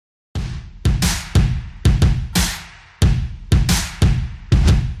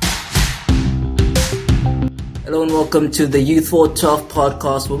Hello and welcome to the Youth for Tough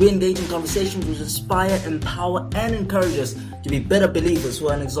podcast, where we engage in conversations which inspire, empower, and encourage us to be better believers who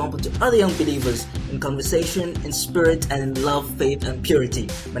are an example to other young believers in conversation, in spirit, and in love, faith, and purity.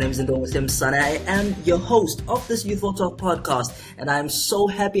 My name is Ndongo Sana. I am your host of this Youth for Tough podcast, and I am so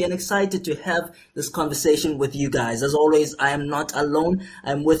happy and excited to have this conversation with you guys. As always, I am not alone.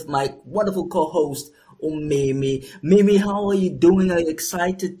 I am with my wonderful co-host, Mimi. Mimi, how are you doing? Are you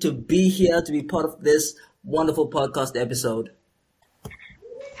excited to be here, to be part of this wonderful podcast episode?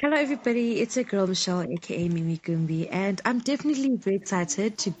 Hello everybody, it's your girl Michelle, aka Mimi Gumbi, and I'm definitely very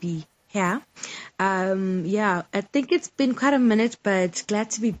excited to be here. I think it's been quite a minute, but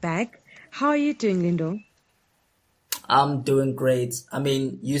glad to be back. How are you doing, Lindo? I'm doing great. I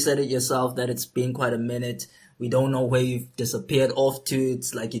mean, you said it yourself that it's been quite a minute. We don't know where you've disappeared off to.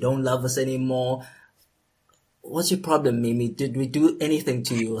 It's like you don't love us anymore. What's your problem, Mimi? Did we do anything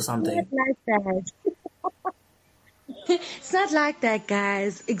to you or something? Not like that. It's not like that,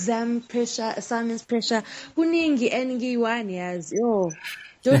 guys. Exam pressure, assignments pressure. Huningi engi one years. Yo,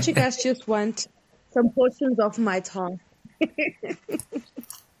 don't you guys just want some portions of my task?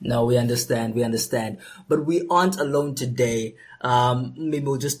 No, we understand. But we aren't alone today. Maybe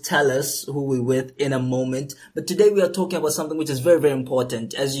we'll just tell us who we're with in a moment. But today we are talking about something which is very, very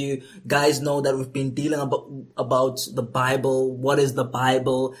important. As you guys know that we've been dealing about the Bible. What is the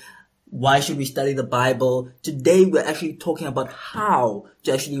Bible? Why should we study the Bible? Today we're actually talking about how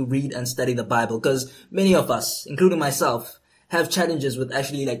to actually read and study the Bible. Because many of us, including myself, have challenges with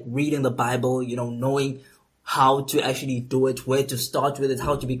actually like reading the Bible, knowing how to actually do it, where to start with it,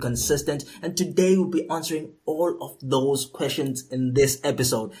 how to be consistent. And today we'll be answering all of those questions in this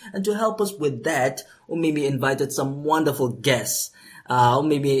episode. And to help us with that, Mimi invited some wonderful guests.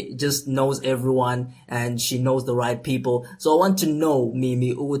 Mimi just knows everyone and she knows the right people. So I want to know, Mimi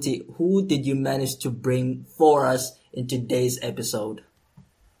Uti, who did you manage to bring for us in today's episode?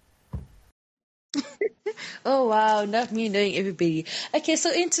 Oh wow, not me knowing everybody. Okay,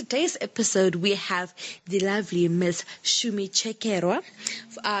 so in today's episode we have the lovely Miss Shumi Dereck.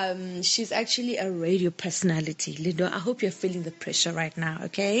 She's actually a radio personality. Lindo, I hope you're feeling the pressure right now,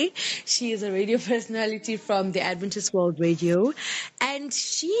 okay? She is a radio personality from the Adventist World Radio, and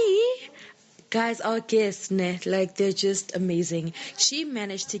guys, our guests, they're just amazing. She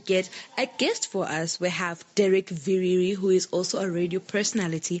managed to get a guest for us. We have Dereck Viriri, who is also a radio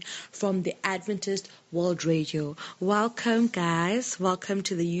personality from the Adventist World Radio. Welcome, guys. Welcome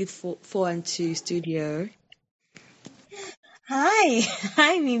to the Youth 412 studio.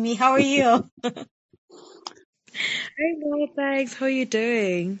 Hi, Mimi. How are you? I'm well, thanks. How are you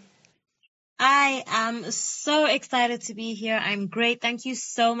doing? I am so excited to be here. I'm great. Thank you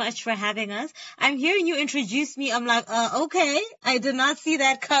so much for having us. I'm hearing you introduce me. I'm like, okay. I did not see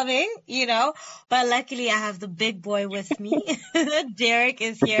that coming, but luckily I have the big boy with me. Dereck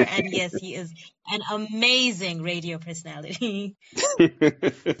is here, and yes, he is an amazing radio personality.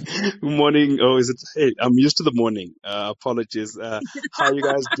 Good morning. Oh, is it? Hey, I'm used to the morning. Apologies. How are you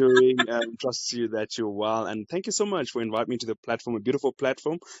guys doing? Trust you that you're well. And thank you so much for inviting me to the platform, a beautiful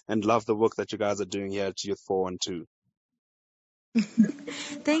platform, and love the work that you guys are doing here at Youth 412.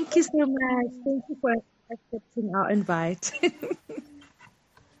 Thank you so much. Thank you for accepting our invite.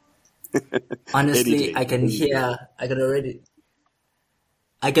 Honestly, I can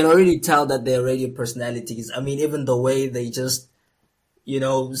already tell that they're radio personalities. I mean, even the way they just,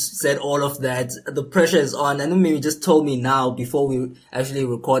 said all of that, the pressure is on. I know Mimi just told me now before we actually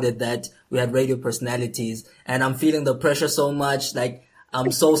recorded that we had radio personalities, and I'm feeling the pressure so much. Like,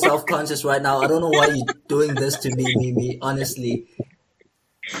 I'm so self-conscious right now. I don't know why you're doing this to me, Mimi, honestly.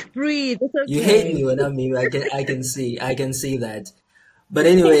 Breathe. It's okay. You hate me when I'm Mimi. I can see that. But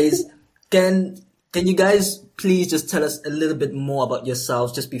anyways, can you guys please just tell us a little bit more about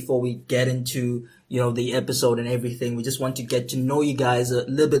yourselves just before we get into, the episode and everything? We just want to get to know you guys a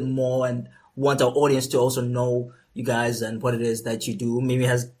little bit more and want our audience to also know you guys and what it is that you do. Mimi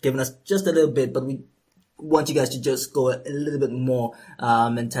has given us just a little bit, but we want you guys to just go a little bit more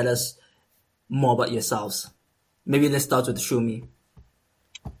and tell us more about yourselves. Maybe let's start with Shumi.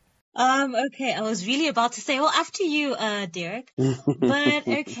 Okay, I was really about to say, well, after you, Dereck, but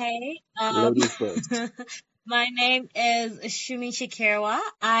okay. My name is Shumi Dereck.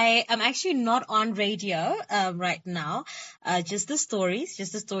 I am actually not on radio, right now. Just the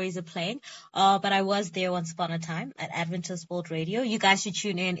stories are playing. But I was there once upon a time at Adventist World Radio. You guys should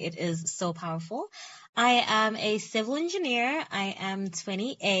tune in. It is so powerful. I am a civil engineer. I am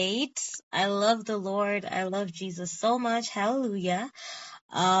 28. I love the Lord. I love Jesus so much. Hallelujah.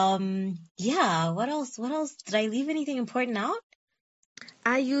 What else? Did I leave anything important out?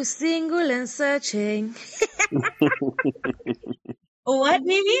 Are you single and searching? What,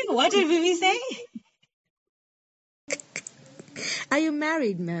 Mimi? What did Mimi say? Are you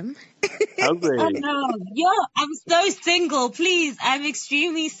married, ma'am? How's Oh it? no, yo, I'm so single. Please, I'm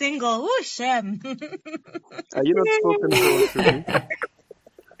extremely single. Oh, Shem. Are you not spoken for, Shumi?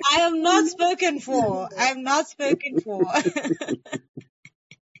 I am not spoken for. I'm not spoken for.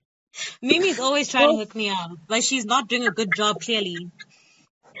 Mimi's always trying to hook me up, but she's not doing a good job, clearly.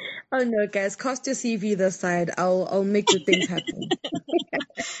 Oh no, guys, cast your CV this side. I'll make the things happen.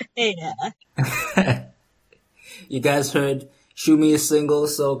 Yeah. You guys heard Shumi is single,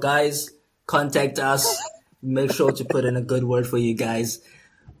 so guys, contact us. Make sure to put in a good word for you guys.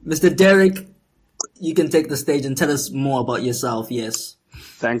 Mr. Dereck, you can take the stage and tell us more about yourself. Yes.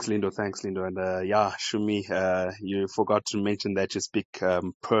 Thanks, Lindo. And yeah, Shumi, you forgot to mention that you speak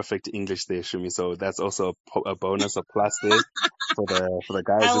perfect English there, Shumi. So that's also a bonus, a plus there for the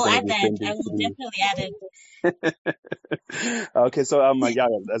guys I who are will going to add be that. I sending will through. definitely add it. Okay, so yeah,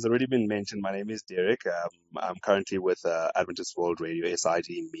 as already been mentioned, my name is Dereck. I'm currently with Adventist World Radio, SID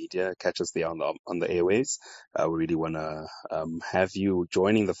Media. Catch us there on the airwaves. We really want to have you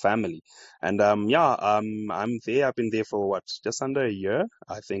joining the family. And yeah, I'm there. I've been there for just under a year,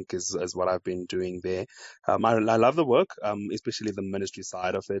 I think is what I've been doing there. I love the work, especially the ministry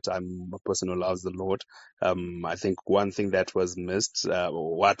side of it. I'm a person who loves the Lord. I think one thing that was missed,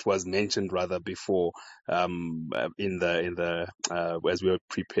 or what was mentioned rather before, in the as we were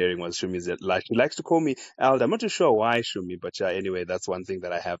preparing, was Shumi's like she likes to call me Elder. I'm not too sure why, Shumi, but anyway, that's one thing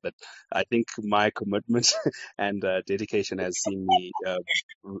that I have, that I think my commitment and dedication has seen me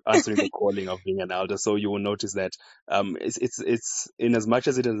answering the calling of being an elder. So you will notice that it's in as much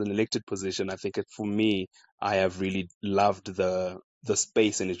as it is an elected position, I think for me, I have really loved the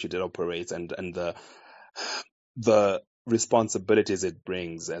space in which it operates, and the responsibilities it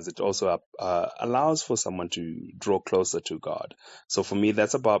brings, as it also allows for someone to draw closer to God. So for me,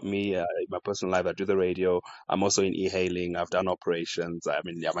 that's about me. In my personal life, I do the radio. I'm also in e-hailing. I've done operations. I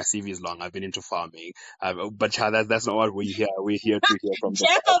mean, yeah, my CV is long. I've been into farming. But that's not what we're here. We're here to hear from the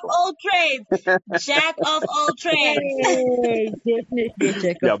Jack of Bible. all trades. Jack of all trades. Hey, definitely a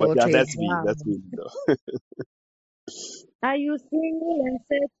check Yeah, of but all yeah, trades. that's me. Wow. That's me. Though. Are you single and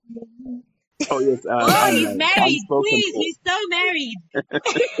searching? Oh yes, Oh, I'm he's married. I'm married. spoken Please, for. he's so married.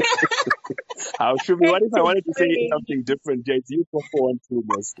 How should we? What if I Hectic, wanted to say sorry. something different, James? You for 4 and 2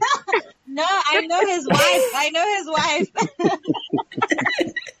 most. No, I know his wife. I know his wife.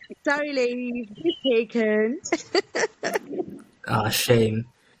 Sorry, ladies. Be taken. Ah, shame.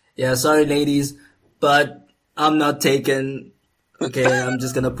 Yeah, sorry, ladies, but I'm not taken. Okay, I'm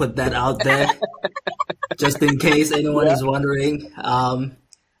just gonna put that out there, just in case anyone Yeah. is wondering. I'm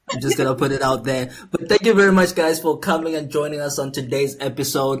just gonna put it out there. But thank you very much, guys, for coming and joining us on today's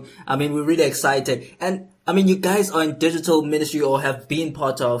episode. I mean, we're really excited, and I mean, you guys are in digital ministry or have been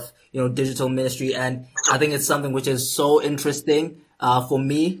part of, digital ministry, and I think it's something which is so interesting for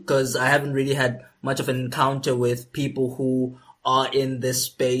me, because I haven't really had much of an encounter with people who are in this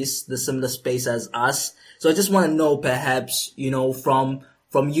space, the similar space as us. So I just want to know, perhaps,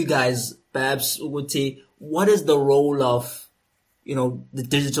 from you guys, perhaps Uguti, what is the role of the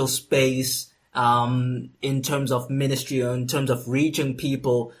digital space in terms of ministry, or in terms of reaching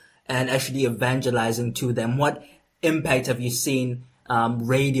people and actually evangelizing to them? What impact have you seen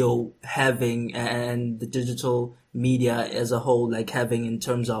radio having, and the digital media as a whole, like, having in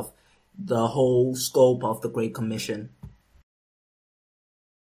terms of the whole scope of the Great Commission?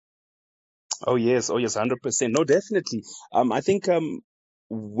 Oh yes, 100%. No, definitely. I think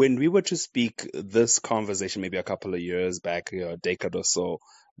when we were to speak this conversation maybe a couple of years back, a decade or so,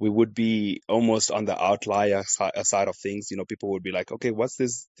 we would be almost on the outlier side of things. People would be like, okay, what's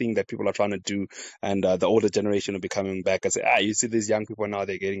this thing that people are trying to do? And the older generation would be coming back and say, you see these young people now,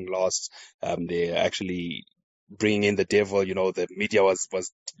 they're getting lost. They're actually bringing in the devil. The media was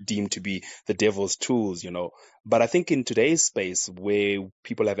deemed to be the devil's tools. But I think in today's space, where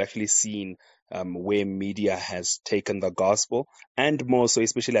people have actually seen where media has taken the gospel, and more so,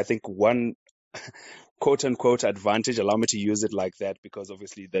 especially, I think one quote unquote advantage, allow me to use it like that, because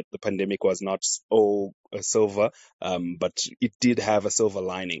obviously that the pandemic was not all silver, but it did have a silver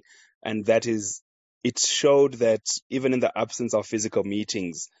lining, and that is, it showed that even in the absence of physical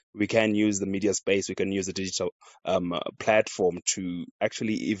meetings, we can use the media space, we can use the digital platform to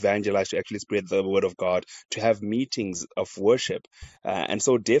actually evangelize, to actually spread the word of God, to have meetings of worship. And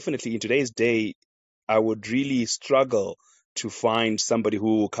so definitely in today's day, I would really struggle to find somebody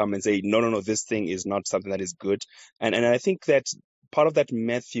who will come and say, no, this thing is not something that is good. And I think that part of that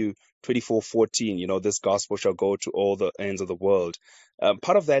Matthew 24:14, this gospel shall go to all the ends of the world.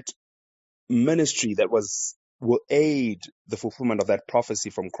 Part of that ministry that was will aid the fulfillment of that prophecy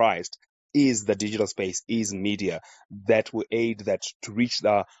from Christ is the digital space, is media that will aid that to reach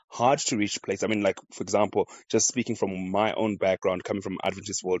the hard to reach place. I mean, like, for example, just speaking from my own background, coming from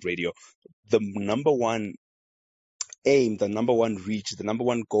Adventist World Radio, the number one aim, the number one reach, the number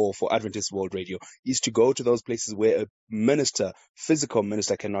one goal for Adventist World Radio is to go to those places where a minister, physical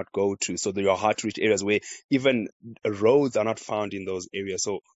minister, cannot go to. So there are hard to reach areas where even roads are not found in those areas.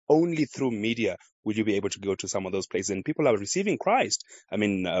 So only through media will you be able to go to some of those places, and people are receiving Christ. I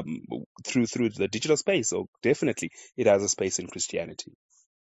mean, through the digital space. So definitely, it has a space in Christianity.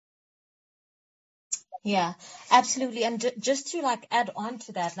 Yeah, absolutely. And just to like add on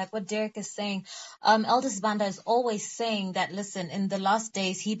to that, like what Dereck is saying, Eldest Banda is always saying that, listen, in the last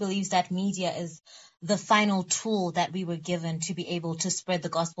days, he believes that media is the final tool that we were given to be able to spread the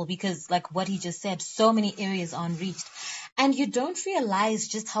gospel, because like what he just said, so many areas are unreached. And you don't realize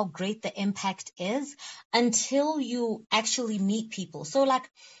just how great the impact is until you actually meet people. So like,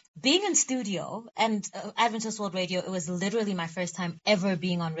 being in studio and Adventist World Radio, it was literally my first time ever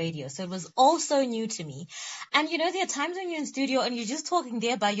being on radio. So it was all so new to me. And you know, there are times when you're in studio and you're just talking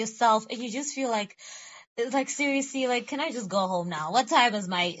there by yourself and you just feel like seriously, like, can I just go home now? What time is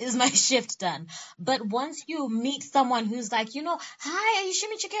my shift done? But once you meet someone who's like, you know, hi, are you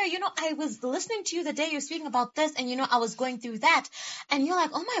Shumi Chikera? You know, I was listening to you the day you're speaking about this, and you know, I was going through that, and you're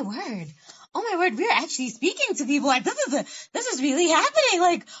like, oh my word, we're actually speaking to people. Like, this is really happening.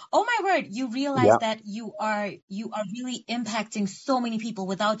 Like, oh my word, you realize that you are really impacting so many people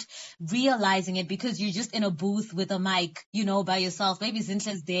without realizing it, because you're just in a booth with a mic, you know, by yourself. Maybe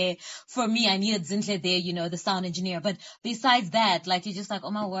Zinhle's there. For me, I needed Zinhle there, you know, the sound engineer. But besides that, like, you're just like,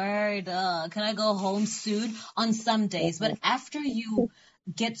 oh my word, can I go home soon on some days? But after you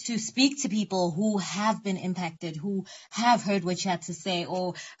get to speak to people who have been impacted, who have heard what you had to say,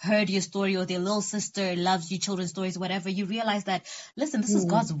 or heard your story, or their little sister loves you, children's stories, whatever, you realize that, listen, this is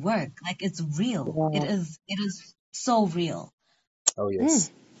God's work. Like, it's real. It is so real. Oh,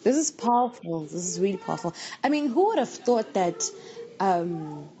 yes. This is powerful. This is really powerful. I mean, who would have thought that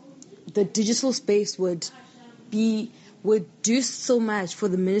the digital space would do so much for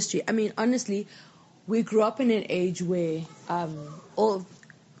the ministry? I mean, honestly, we grew up in an age where all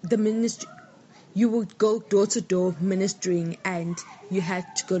the ministry, you would go door to door ministering, and you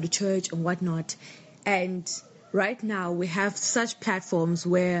had to go to church and whatnot. And right now we have such platforms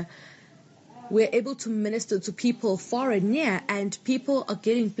where we're able to minister to people far and near, and people are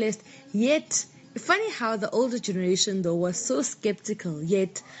getting blessed. Yet, funny how the older generation though was so skeptical,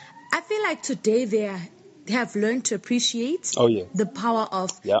 yet I feel like today they have learned to appreciate the power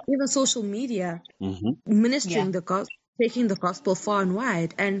of even social media, ministering the gospel, taking the gospel far and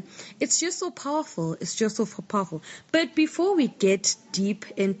wide. And it's just so powerful. It's just so powerful. But before we get deep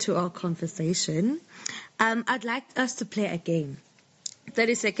into our conversation, I'd like us to play a game.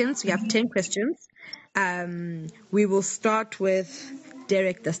 30 seconds. We have 10 questions. We will start with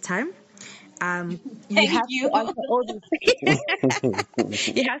Dereck this time. You have to answer all these.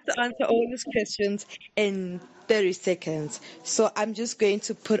 You have to answer all these questions in 30 seconds. So I'm just going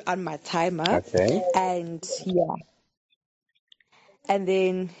to put on my timer. Okay. And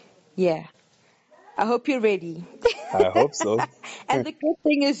then I hope you're ready. I hope so. And the good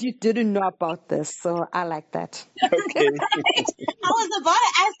thing is you didn't know about this, so I like that. Okay. I was about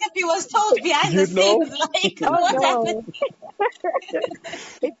to ask if he was told behind the scenes, like, what happened?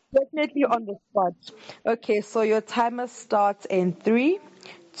 It's definitely on the spot. Okay, so your timer starts in 3,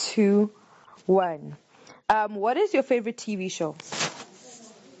 2, 1. What is your favorite TV show?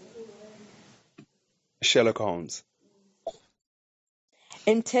 Sherlock Holmes.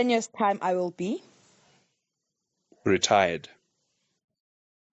 In 10 years' time, I will be? Retired.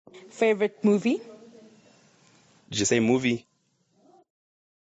 Favorite movie? Did you say movie?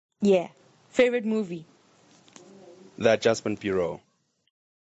 Yeah. Favorite movie? The Adjustment Bureau.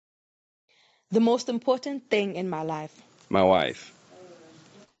 The most important thing in my life? My wife.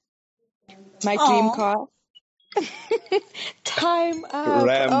 My dream car? Time up.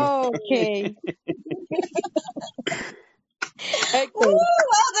 Ram. Okay. Okay. Ooh,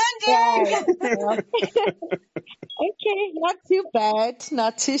 well done, Dereck. Okay, not too bad,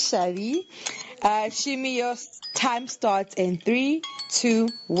 not too shabby. Shumi, your time starts in 3, 2,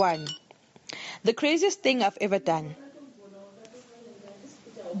 1. The craziest thing I've ever done.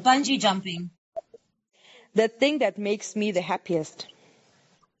 Bungee jumping. The thing that makes me the happiest.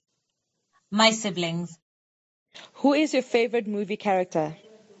 My siblings. Who is your favorite movie character?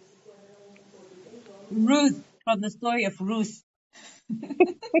 Ruth, from the story of Ruth.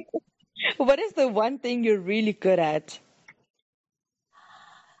 What is the one thing you're really good at?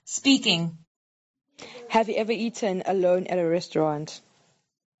 Speaking. Have you ever eaten alone at a restaurant?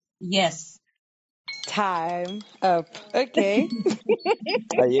 Yes. Time up. Okay.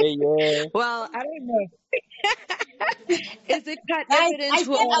 Yeah, yeah. Well, I don't know. Is it cut Guys, I evident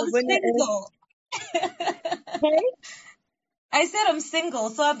who said our I'm winner is? single. Hey? I said I'm single,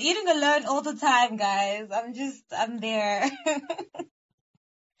 so I'm eating alone all the time, guys. I'm there.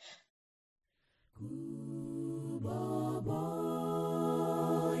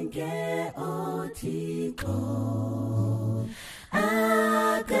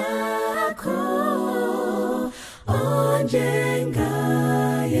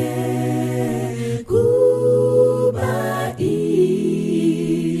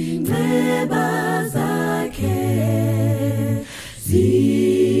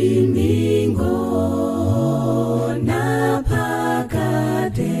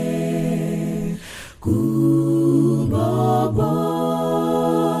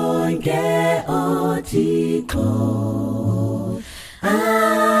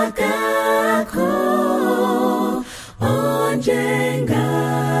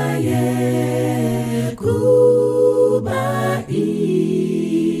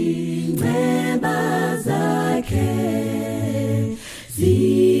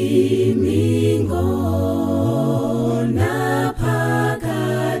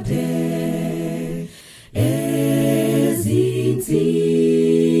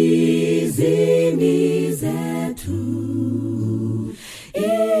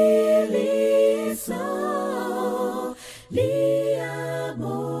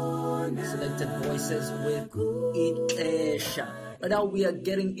 Selected voices with Itesha. But now we are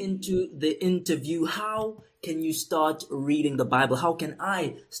getting into the interview. How can you start reading the Bible? How can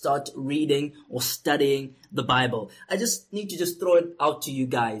I start reading or studying the Bible? I just need to just throw it out to you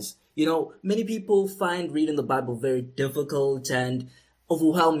guys. You know, many people find reading the Bible very difficult and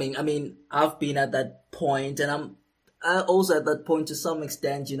overwhelming. I mean, I've been at that point, and I'm also at that point to some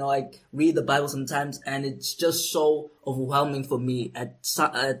extent. You know, I read the Bible sometimes and it's just so overwhelming for me at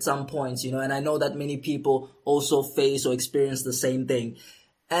some points, you know, and I know that many people also face or experience the same thing.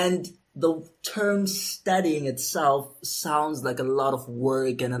 And the term studying itself sounds like a lot of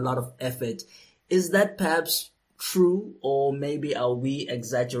work and a lot of effort. Is that perhaps true, or maybe are we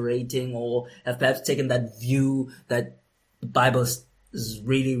exaggerating, or have perhaps taken that view that the Bible is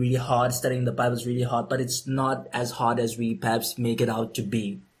really, really hard, studying the Bible is really hard, but it's not as hard as we perhaps make it out to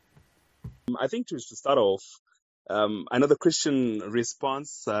be? I think to start off, I know the Christian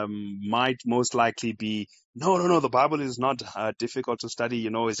response might most likely be, no, the Bible is not difficult to study, you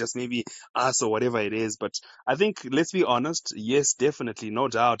know, it's just maybe us or whatever it is. But I think, let's be honest, yes, definitely, no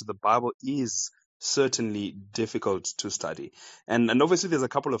doubt, the Bible is certainly difficult to study. And obviously there's a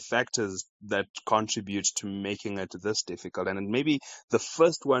couple of factors that contribute to making it this difficult. And maybe the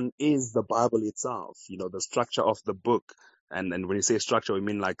first one is the Bible itself, you know, the structure of the book. And when you say structure, we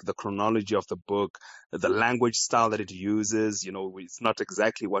mean like the chronology of the book, the language style that it uses. You know, it's not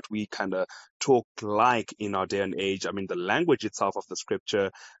exactly what we kind of talk like in our day and age. I mean, the language itself of the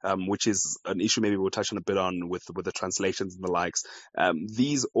scripture, which is an issue maybe we'll touch on a bit on with the translations and the likes.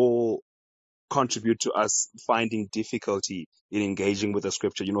 These all contribute to us finding difficulty in engaging with the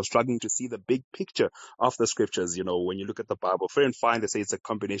scripture, you know, struggling to see the big picture of the scriptures. You know, when you look at the Bible, fair and fine, they say it's a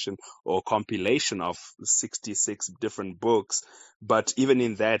combination or compilation of 66 different books. But even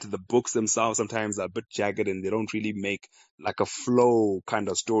in that, the books themselves sometimes are a bit jagged and they don't really make like a flow kind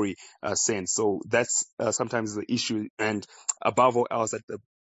of story sense. So that's sometimes the issue. And above all else, that the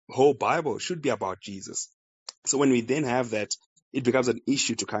whole Bible should be about Jesus. So when we then have that, it becomes an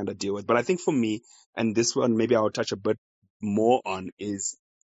issue to kind of deal with. But I think for me, and this one maybe I'll touch a bit more on, is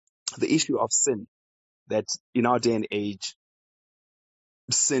the issue of sin. That in our day and age,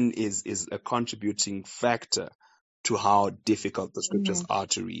 sin is a contributing factor to how difficult the scriptures are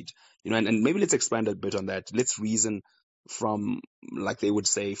to read. You know, and maybe let's expand a bit on that. Let's reason from, like they would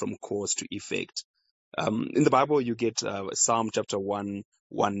say, from cause to effect. In the Bible, you get Psalm chapter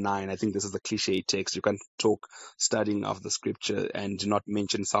 119. I think this is the cliche text. You can talk studying of the scripture and do not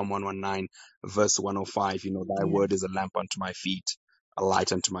mention Psalm 119, verse 105. You know, thy word is a lamp unto my feet, a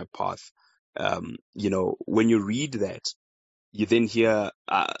light unto my path. You know, when you read that, you then hear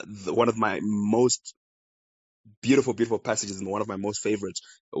one of my most beautiful passages and one of my most favorites,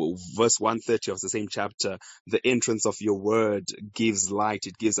 verse 130 of the same chapter. The entrance of your word gives light,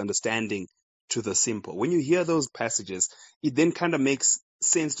 it gives understanding to the simple. When you hear those passages, it then kind of makes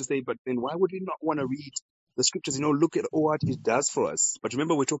sense to say, but then why would we not want to read the scriptures? You know, look at what it does for us. But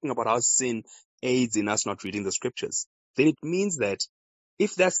remember, we're talking about how sin aids in us not reading the scriptures. Then it means that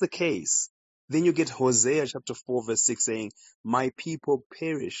if that's the case, then you get Hosea chapter 4 verse 6 saying, my people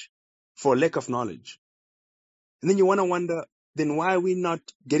perish for lack of knowledge. And then you want to wonder, then why are we not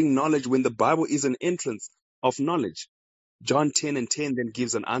getting knowledge when the Bible is an entrance of knowledge? John 10:10 then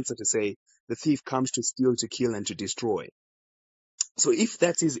gives an answer to say, the thief comes to steal, to kill, and to destroy. So if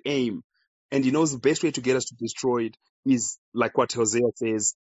that's his aim, and he knows the best way to get us to destroy it is like what Hosea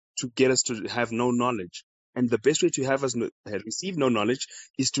says, to get us to have no knowledge. And the best way to have us receive no knowledge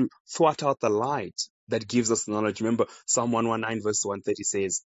is to thwart out the light that gives us knowledge. Remember, Psalm 119 verse 130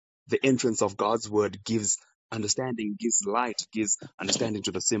 says, the entrance of God's word gives understanding, gives light, gives understanding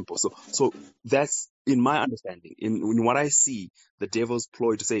to the simple. So that's in my understanding, in what I see, the devil's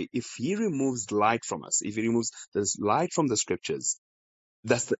ploy to say, if he removes light from us, if he removes this light from the scriptures,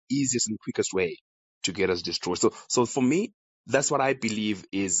 that's the easiest and quickest way to get us destroyed. So for me, that's what I believe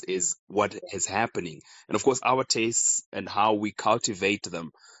is what is happening. And of course, our tastes and how we cultivate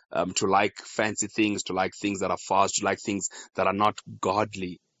them, to like fancy things, to like things that are fast, to like things that are not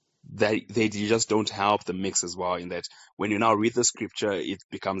godly, they just don't help the mix as well. In that, when you now read the scripture, it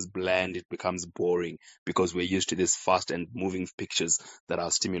becomes bland, it becomes boring, because we're used to these fast and moving pictures that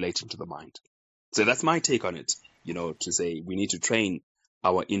are stimulating to the mind. So that's my take on it, to say we need to train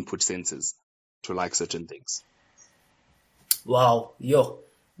our input senses to like certain things. Wow,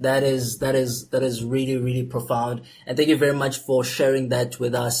 that is really, really profound. And thank you very much for sharing that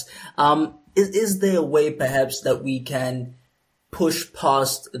with us. Is there a way perhaps that we can push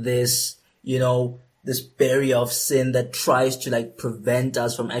past this, this barrier of sin that tries to like prevent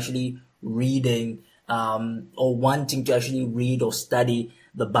us from actually reading, or wanting to actually read or study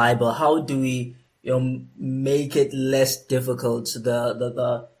the Bible? How do we, make it less difficult? This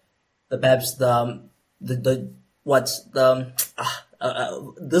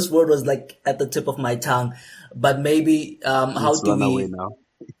word was like at the tip of my tongue, but maybe how do we? Now.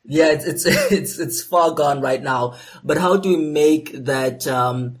 Yeah, it's far gone right now. But how do we make that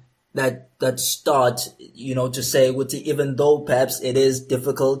that start? To say, even though perhaps it is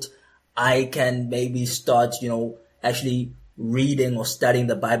difficult, I can maybe start. Actually reading or studying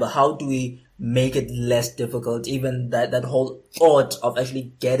the Bible. How do we make it less difficult? Even that whole thought of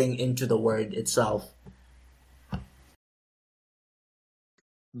actually getting into the Word itself.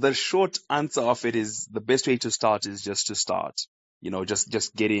 The short answer of it is the best way to start is just to start.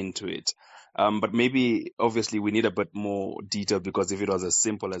 Just get into it. But maybe, obviously, we need a bit more detail, because if it was as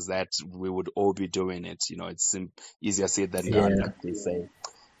simple as that, we would all be doing it. It's easier said than done, like they say.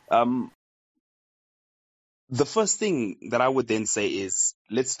 The first thing that I would then say is,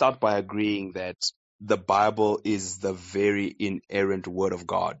 let's start by agreeing that the Bible is the very inerrant word of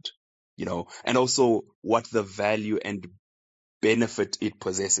God, and also what the value and benefit it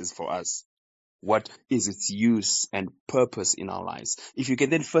possesses for us. What is its use and purpose in our lives? If you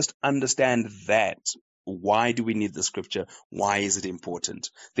can then first understand that, why do we need the scripture? Why is it important?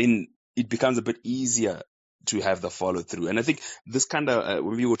 Then it becomes a bit easier to have the follow through. And I think this kind of,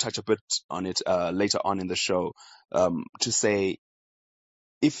 we will touch a bit on it later on in the show, to say,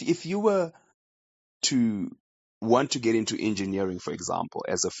 if you were to want to get into engineering, for example,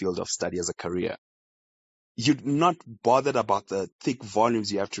 as a field of study, as a career, you're not bothered about the thick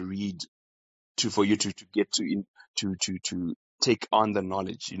volumes you have to read for you to get to take on the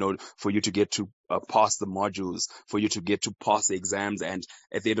knowledge, for you to get to pass the modules, for you to get to pass the exams, and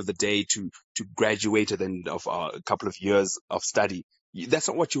at the end of the day to graduate at the end of a couple of years of study. That's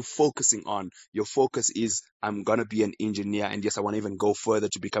not what you're focusing on. Your focus is, I'm going to be an engineer, and yes, I want to even go further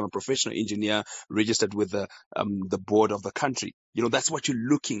to become a professional engineer registered with the board of the country. That's what you're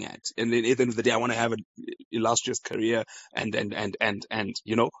looking at. And then at the end of the day, I want to have an illustrious career, and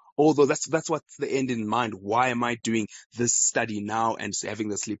although that's what's the end in mind. Why am I doing this study now and having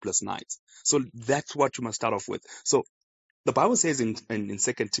the sleepless nights? So that's what you must start off with. So the Bible says in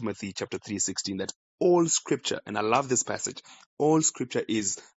 2 Timothy chapter 3:16 that all scripture, and I love this passage, all scripture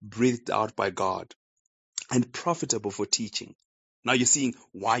is breathed out by God and profitable for teaching. Now you're seeing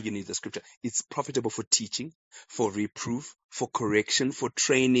why you need the scripture. It's profitable for teaching, for reproof, for correction, for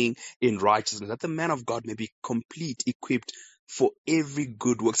training in righteousness, that the man of God may be complete, equipped for every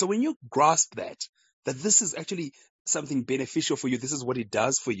good work. So when you grasp that this is actually something beneficial for you, this is what it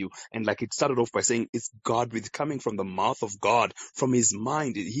does for you. And like it started off by saying, it's God, with coming from the mouth of God, from his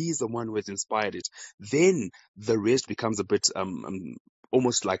mind. He is the one who has inspired it. Then the rest becomes a bit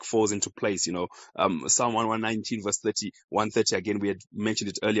almost like falls into place. Psalm 119 verse 130, again, we had mentioned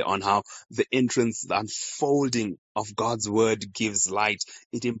it earlier on, how the entrance, the unfolding of God's word gives light.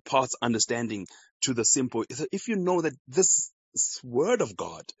 It imparts understanding to the simple. So if you know that this word of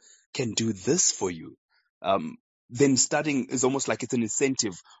God can do this for you, then studying is almost like it's an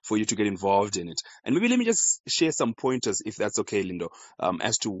incentive for you to get involved in it. And maybe let me just share some pointers, if that's okay, Lindo,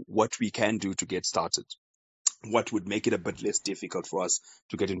 as to what we can do to get started. what would make it a bit less difficult for us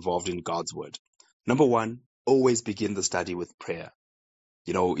to get involved in God's word. Number one, always begin the study with prayer.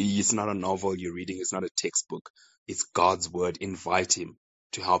 It's not a novel you're reading. It's not a textbook. It's God's word. Invite him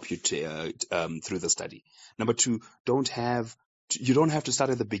to help you through the study. Number two, you don't have to start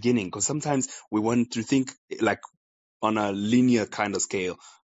at the beginning, because sometimes we want to think like on a linear kind of scale.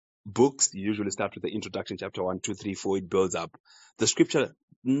 Books usually start with the introduction, chapter 1, 2, 3, 4, it builds up. The scripture,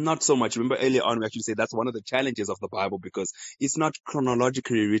 not so much. Remember earlier on, we actually said that's one of the challenges of the Bible, because it's not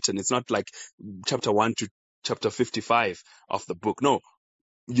chronologically written. It's not like chapter 1 to chapter 55 of the book. No,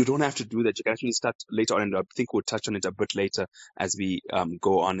 you don't have to do that. You can actually start later on, and I think we'll touch on it a bit later as we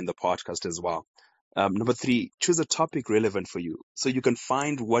go on in the podcast as well. Number three, choose a topic relevant for you. So you can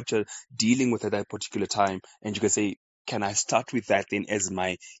find what you're dealing with at that particular time, and you can say, can I start with that then as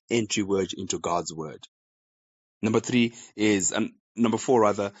my entry word into God's word? Number four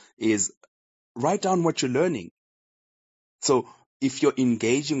rather, is write down what you're learning. So if you're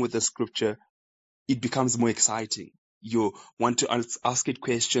engaging with the scripture, it becomes more exciting. You want to ask it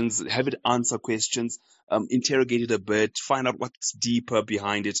questions, have it answer questions, interrogate it a bit, find out what's deeper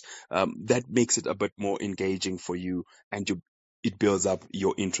behind it. That makes it a bit more engaging for you, and it builds up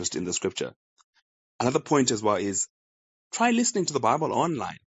your interest in the scripture. Another point as well is try listening to the Bible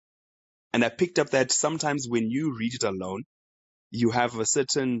online. And I picked up that sometimes when you read it alone, you have a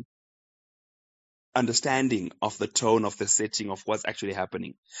certain understanding of the tone, of the setting, of what's actually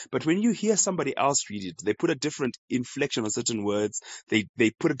happening. But when you hear somebody else read it, they put a different inflection on certain words.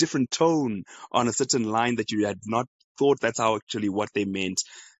 They put a different tone on a certain line that you had not thought that's how actually what they meant.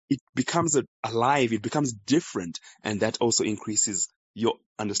 It becomes alive. It becomes different. And that also increases your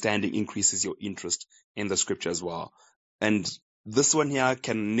understanding, increases your interest in the scripture as well. And this one here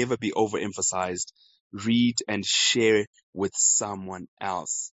can never be overemphasized. Read and share with someone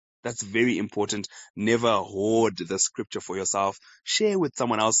else. That's very important. Never hoard the scripture for yourself. Share with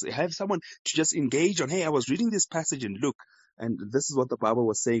someone else. Have someone to just engage on, hey, I was reading this passage and look, and this is what the Bible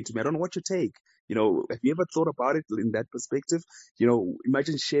was saying to me. I don't know what you take. Have you ever thought about it in that perspective?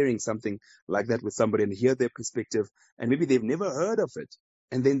 Imagine sharing something like that with somebody and hear their perspective, and maybe they've never heard of it.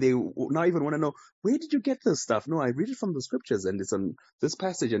 And then they now even want to know, where did you get this stuff? No, I read it from the scriptures, and it's on this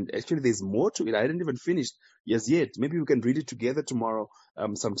passage, and actually there's more to it. I didn't even finish yet. Maybe we can read it together tomorrow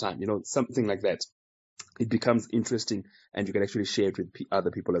sometime, something like that. It becomes interesting, and you can actually share it with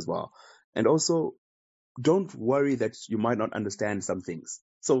other people as well. And also, don't worry that you might not understand some things.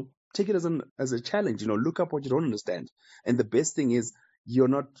 So take it as a challenge. Look up what you don't understand. And the best thing is, you're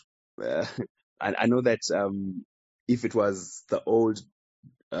not. I know that if it was the old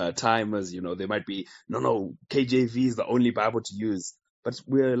timers, they might be, no, KJV is the only Bible to use. But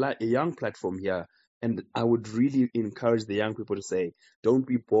we're like a young platform here. And I would really encourage the young people to say, don't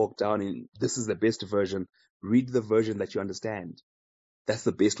be bogged down in this is the best version. Read the version that you understand. That's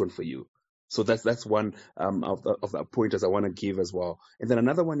the best one for you. So that's one of the pointers I want to give as well. And then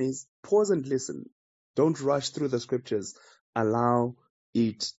another one is pause and listen. Don't rush through the scriptures. Allow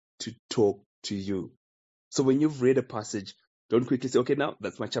it to talk to you. So when you've read a passage, don't quickly say, okay, now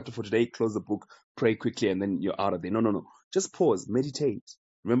that's my chapter for today. Close the book, pray quickly, and then you're out of there. No. Just pause, meditate.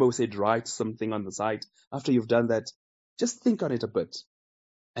 Remember we said write something on the side. After you've done that, just think on it a bit.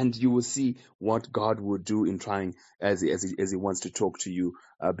 And you will see what God will do in trying as he wants to talk to you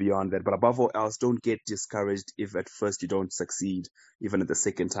beyond that. But above all else, don't get discouraged if at first you don't succeed, even at the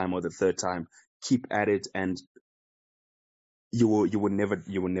second time or the third time. Keep at it, and you will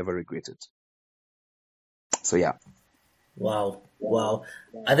never regret it. So yeah. Wow.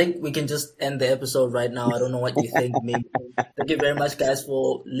 I think we can just end the episode right now. I don't know what you think, me. Thank you very much, guys,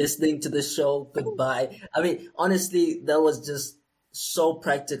 for listening to the show. Goodbye. I mean, honestly, that was just so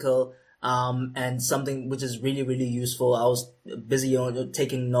practical, and something which is really, really useful. I was busy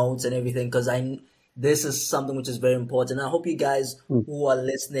taking notes and everything, because this is something which is very important. I hope you guys who are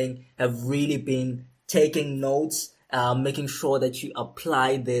listening have really been taking notes, making sure that you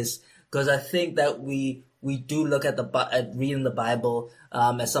apply this, because I think that we do look at reading the Bible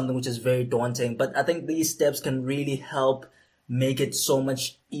as something which is very daunting, but I think these steps can really help make it so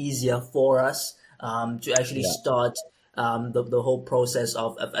much easier for us to actually start the whole process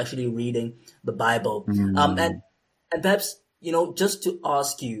of actually reading the Bible. And perhaps, just to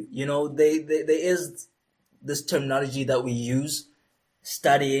ask you, there is this terminology that we use,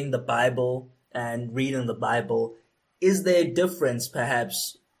 studying the Bible and reading the Bible. Is there a difference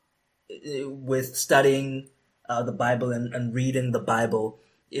perhaps with studying the Bible and reading the Bible?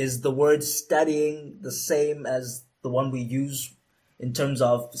 Is the word studying the same as the one we use in terms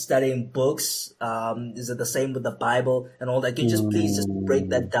of studying books? Is it the same with the Bible and all that? Can you please just break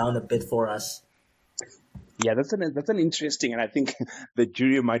that down a bit for us? Yeah, that's an interesting, and I think the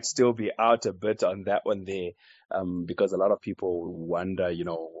jury might still be out a bit on that one there, because a lot of people wonder,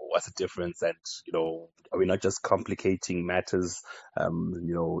 what's the difference, and are we not just complicating matters,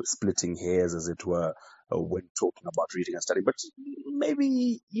 splitting hairs, as it were, when talking about reading and studying? But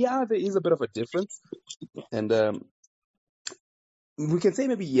maybe, yeah, there is a bit of a difference, and we can say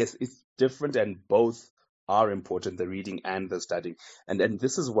maybe yes, it's different, and both are important, the reading and the studying. And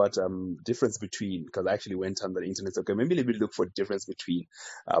this is what difference between, because I actually went on the internet, okay, maybe let me look for difference between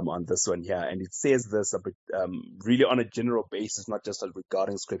on this one here, and it says this a bit really on a general basis, not just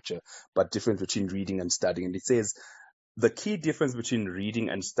regarding scripture, but difference between reading and studying. And it says the key difference between reading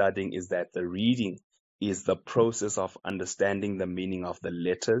and studying is that the reading is the process of understanding the meaning of the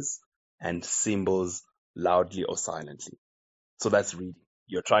letters and symbols loudly or silently. So that's reading.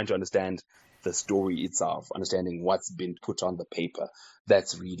 You're trying to understand the story itself, understanding what's been put on the paper.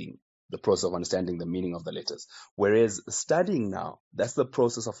 That's reading, the process of understanding the meaning of the letters. Whereas studying now, that's the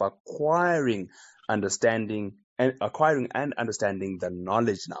process of acquiring and understanding the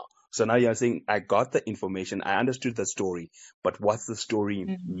knowledge now. So now you're saying, I got the information, I understood the story, but what's the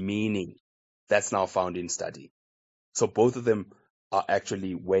story meaning? That's now found in study. So both of them are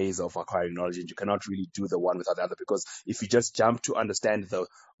actually ways of acquiring knowledge, and you cannot really do the one without the other, because if you just jump to understand the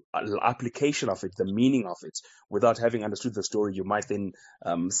application of it, the meaning of it, without having understood the story, you might then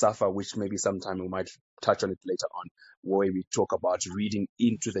suffer, which maybe sometime we might touch on it later on, where we talk about reading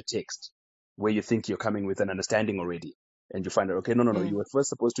into the text, where you think you're coming with an understanding already, and you find out, okay, no, you were first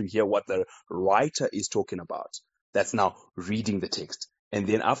supposed to hear what the writer is talking about. That's now reading the text. And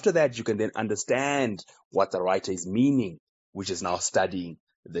then after that, you can then understand what the writer is meaning, which is now studying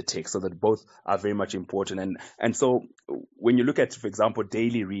the text. So that both are very much important. And so when you look at, for example,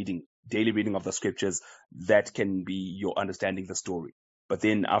 daily reading of the scriptures, that can be your understanding the story. But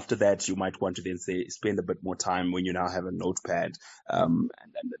then after that, you might want to then spend a bit more time when you now have a notepad, and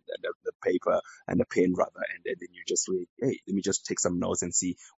the paper and a pen rather, and then you just read, hey, let me just take some notes and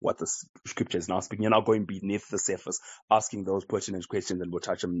see what the scripture is now speaking. You're now going beneath the surface, asking those pertinent questions, and we'll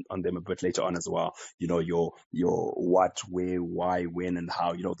touch on them a bit later on as well. Your what, where, why, when, and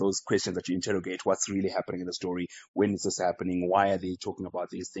how. Those questions that you interrogate. What's really happening in the story? When is this happening? Why are they talking about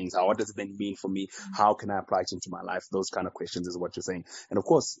these things? What does it then mean for me? How can I apply it into my life? Those kind of questions is what you're saying. And of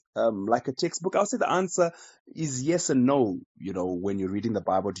course, like a textbook, I'll say the answer is yes and no. When you're reading the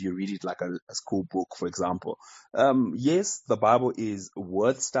Bible, do you read it like a school book, for example? Yes, the Bible is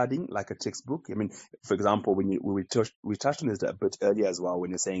worth studying like a textbook. I mean, for example, when we touched on this a bit earlier as well, when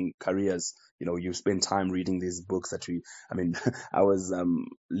you're saying careers, you spend time reading these books I was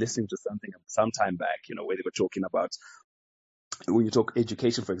listening to something some time back, where they were talking about, when you talk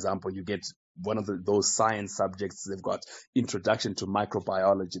education, for example, you get one of those science subjects. They've got introduction to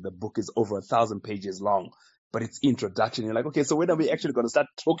microbiology. The book is over 1,000 pages long, but it's introduction. You're like, okay, so when are we actually going to start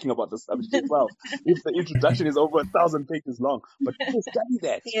talking about the subject itself? If the introduction is over 1,000 pages long, but people study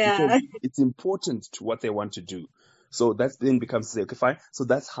that because Yeah. it's important to what they want to do. So that then becomes, okay, fine. So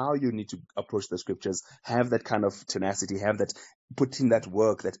that's how you need to approach the scriptures. Have that kind of tenacity. Put in that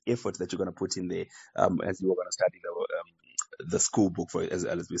work, that effort that you're going to put in there, as you are going to study the school book,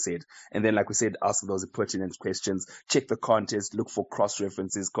 as we said. And then, like we said, ask those pertinent questions, check the context, look for cross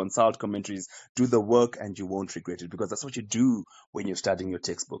references, consult commentaries, do the work, and you won't regret it, because that's what you do when you're studying your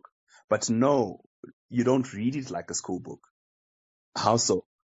textbook. But no, you don't read it like a school book. How so?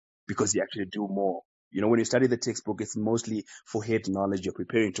 Because you actually do more. When you study the textbook, it's mostly for head knowledge. You're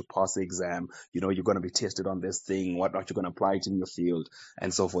preparing to pass the exam. You're going to be tested on this thing, whatnot. You're going to apply it in your field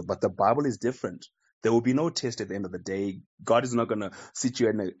and so forth. But the Bible is different. There will be no test at the end of the day. God is not going to sit you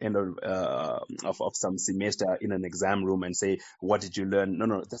in the end of some semester in an exam room and say, what did you learn?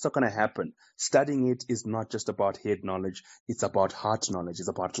 No, that's not going to happen. Studying it is not just about head knowledge. It's about heart knowledge. It's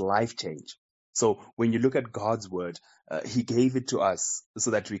about life change. So when you look at God's word, he gave it to us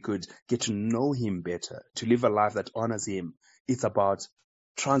so that we could get to know him better, to live a life that honors him. It's about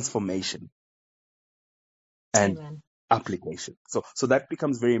transformation and Amen. application. So that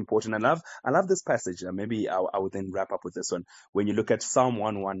becomes very important. I love this passage. Maybe I would then wrap up with this one. When you look at Psalm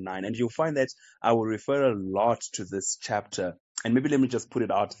 119, and you'll find that I will refer a lot to this chapter. And maybe let me just put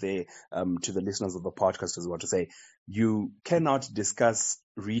it out there to the listeners of the podcast as well, to say, you cannot discuss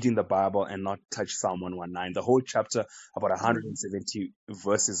reading the Bible and not touch Psalm 119. The whole chapter, about 170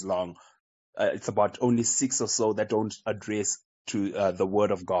 verses long. It's about only 6 or so that don't address to the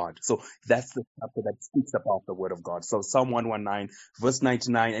word of God. So that's the chapter that speaks about the word of God. So Psalm 119, verse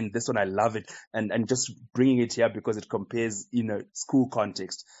 99, and this one I love it, and just bringing it here because it compares in a school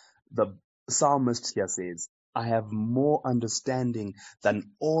context. The psalmist here says, I have more understanding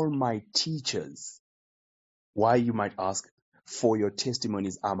than all my teachers. Why, you might ask, for your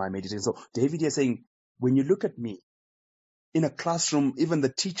testimonies are my meditation. So David is saying, when you look at me in a classroom, even the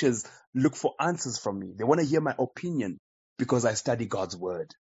teachers look for answers from me. They want to hear my opinion because I study God's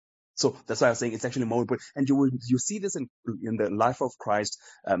word. So that's why I was saying it's actually more important. And you see this in the life of Christ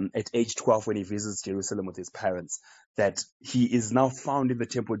at age 12 when he visits Jerusalem with his parents, that he is now found in the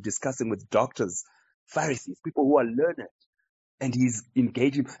temple discussing with doctors, Pharisees, people who are learned. And he's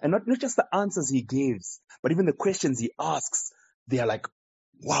engaging, and not just the answers he gives, but even the questions he asks. They are like,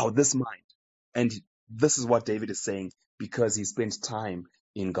 wow, this mind. And this is what David is saying, because he spent time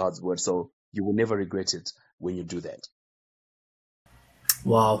in God's word. So you will never regret it when you do that.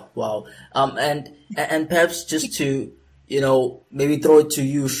 Wow, wow. And perhaps just to, maybe throw it to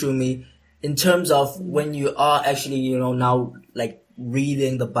you, Shumi, in terms of when you are actually, now like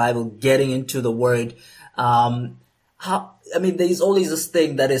reading the Bible, getting into the word, there's always this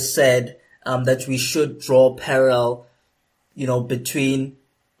thing that is said, that we should draw parallel, between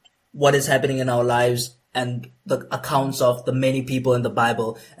what is happening in our lives and the accounts of the many people in the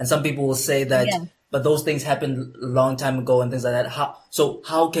Bible. And some people will say that, but those things happened a long time ago and things like that.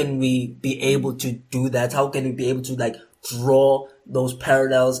 How can we be able to do that? How can we be able to like draw those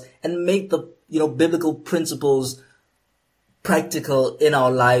parallels and make the, biblical principles practical in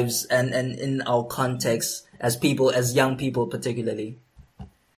our lives and in our context as people, as young people particularly?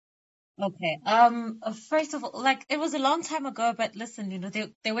 Okay. First of all, like, it was a long time ago, but listen,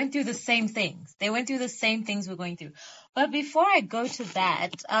 they went through the same things. They went through the same things we're going through. But before I go to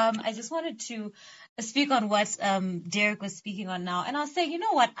that, I just wanted to speak on what Dereck was speaking on now. And I'll say, you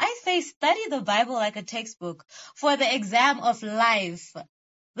know what? I say study the Bible like a textbook for the exam of life.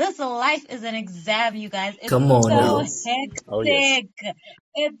 This life is an exam, you guys. It's Come on, so yes. hectic. Oh, yes.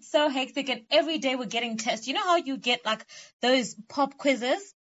 It's so hectic, and every day we're getting tests. You know how you get like those pop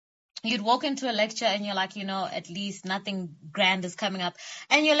quizzes? You'd walk into a lecture and you're like, at least nothing grand is coming up.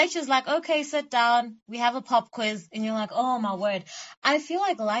 And your lecture's like, okay, sit down. We have a pop quiz. And you're like, oh my word. I feel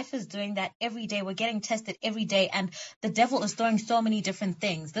like life is doing that every day. We're getting tested every day. And the devil is throwing so many different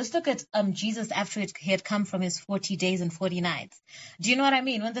things. Let's look at Jesus after he had come from his 40 days and 40 nights. Do you know what I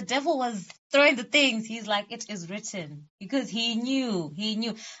mean? When the devil was throwing the things, he's like, it is written, because he knew.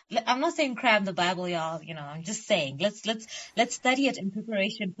 I'm not saying cram the Bible, y'all. I'm just saying, let's study it in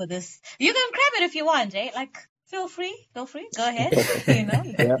preparation for this. You can cram it if you want, eh? Like, feel free, go ahead.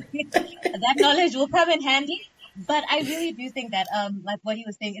 That knowledge will come in handy. But I really do think that, like what he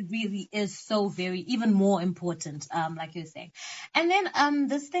was saying, it really is so very, even more important, like you were saying. And then,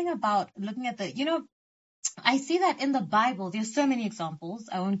 this thing about looking at I see that in the Bible, there's so many examples.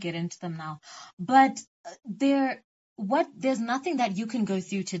 I won't get into them now, but there's nothing that you can go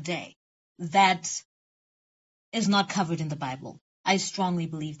through today that is not covered in the Bible. I strongly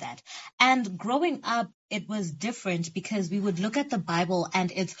believe that. And growing up, it was different because we would look at the Bible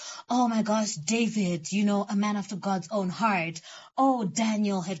and it's, oh my gosh, David, a man after God's own heart. Oh,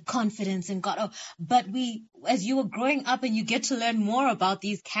 Daniel had confidence in God. Oh, but as you were growing up and you get to learn more about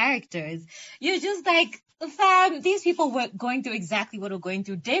these characters, you're just like, fam, these people were going through exactly what we're going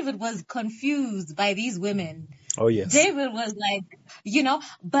through. David was confused by these women. Oh, yes. David was like,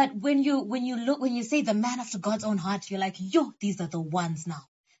 but when you say the man after God's own heart, you're like, yo, these are the ones now.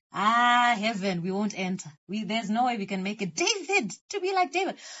 Heaven, we won't enter. There's no way we can make it. David, to be like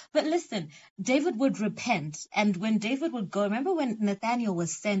David. But listen, David would repent. And when David would go, remember when Nathaniel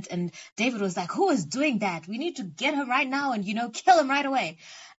was sent and David was like, who is doing that? We need to get him right now and, kill him right away.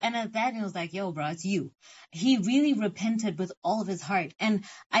 And Nathaniel was like, yo, bro, it's you. He really repented with all of his heart. And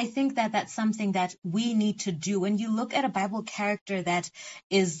I think that that's something that we need to do. When you look at a Bible character that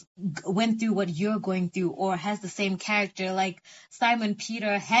went through what you're going through or has the same character, like Simon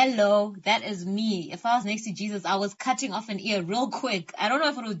Peter, hello, that is me. If I was next to Jesus, I was cutting off an ear real quick. I don't know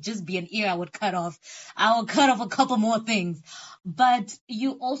if it would just be an ear I would cut off. I would cut off a couple more things. But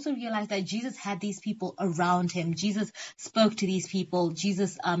you also realize that Jesus had these people around him. Jesus spoke to these people.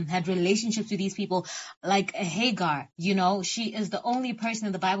 Jesus had relationships with these people. Like Hagar, she is the only person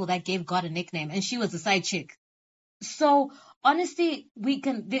in the Bible that gave God a nickname, and she was a side chick. So honestly,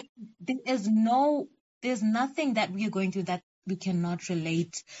 there's nothing that we are going through that we cannot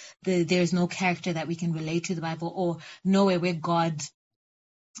relate. There's no character that we can relate to the Bible, or nowhere where God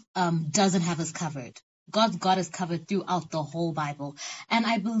doesn't have us covered. God's got us covered throughout the whole Bible. And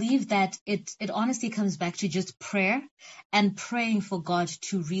I believe that it honestly comes back to just prayer and praying for God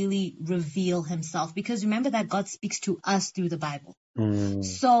to really reveal himself. Because remember that God speaks to us through the Bible.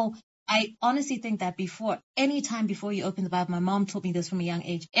 So I honestly think that any time before you open the Bible, my mom taught me this from a young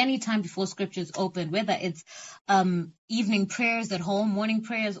age, any time before scriptures open, whether it's evening prayers at home, morning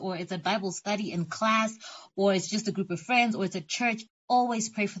prayers, or it's a Bible study in class, or it's just a group of friends, or it's a church, always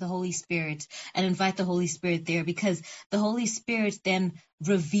pray for the Holy Spirit and invite the Holy Spirit there, because the Holy Spirit then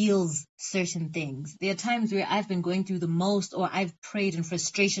reveals certain things. There are times where I've been going through the most, or I've prayed in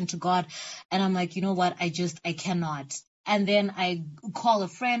frustration to God, and I'm like, you know what, I cannot. And then I call a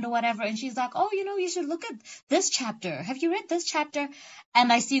friend or whatever, and she's like, oh, you should look at this chapter. Have you read this chapter?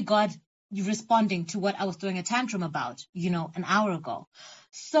 And I see God responding to what I was throwing a tantrum about, an hour ago.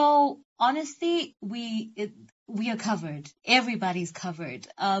 So honestly, we are covered. Everybody's covered.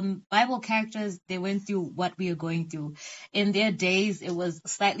 Bible characters, they went through what we are going through. In their days, it was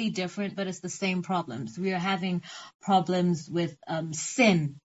slightly different, but it's the same problems. We are having problems with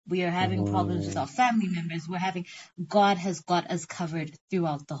sin. We are having problems with our family members. God has got us covered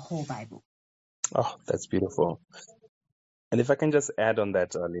throughout the whole Bible. Oh, that's beautiful. And if I can just add on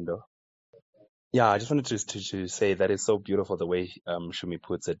that, Lindo. Yeah, I just wanted to say that is so beautiful the way Shumi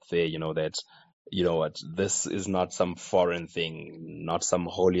puts it there, that, this is not some foreign thing, not some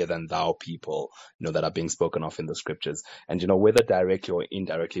holier than thou people, that are being spoken of in the scriptures. And, whether directly or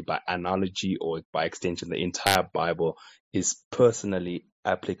indirectly, by analogy or by extension, the entire Bible is personally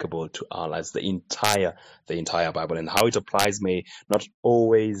applicable to our lives, the entire Bible. And how it applies may not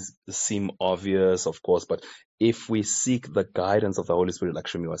always seem obvious, of course, but if we seek the guidance of the Holy Spirit, like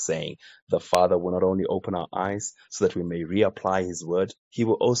Shumi was saying, the Father will not only open our eyes so that we may reapply His word, He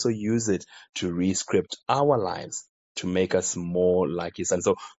will also use it to rescript our lives to make us more like His Son.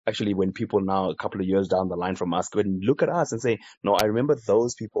 So actually, when people now, a couple of years down the line from us, go and look at us and say, no, I remember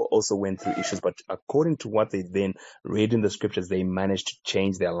those people also went through issues, but according to what they then read in the scriptures, they managed to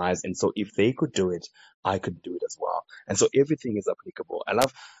change their lives. And so if they could do it, I could do it as well. And so everything is applicable. I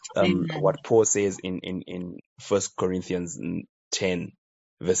love what Paul says in 1 Corinthians 10,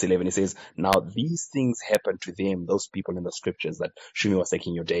 verse 11. He says, now these things happened to them, those people in the scriptures that Shumi was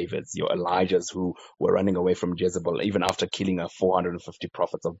taking, your Davids, your Elijahs who were running away from Jezebel, even after killing 450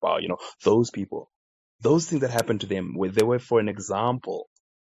 prophets of Baal, those people, those things that happened to them, they were for an example,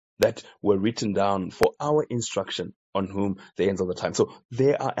 that were written down for our instruction, on whom the ends of the time. So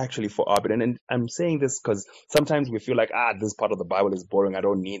they are actually for our benefit. And I'm saying this because sometimes we feel like, this part of the Bible is boring. I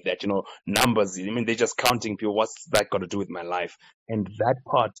don't need that. Numbers, they're just counting people. What's that got to do with my life? And that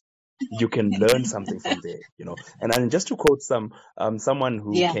part, you can learn something from there, And then just to quote someone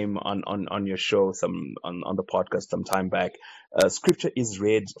who came on your show, on the podcast some time back, scripture is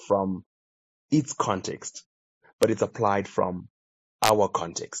read from its context, but it's applied from our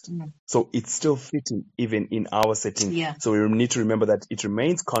context. So it's still fitting even in our setting. Yeah. So we need to remember that it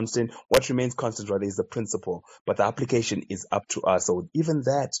remains constant. What remains constant rather is the principle, but the application is up to us. So even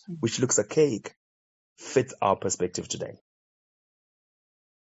that, which looks archaic, fits our perspective today.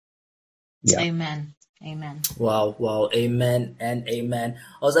 Yeah. Amen. Wow. Amen and amen.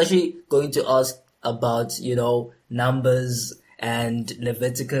 I was actually going to ask about, Numbers and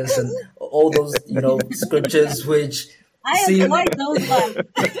Leviticus and all those, scriptures which I avoid those ones.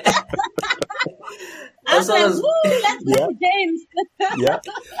 That's let's play games. Yeah.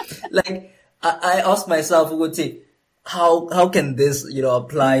 Like I asked myself, how can this,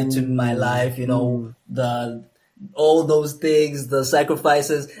 apply to my life? All those things, the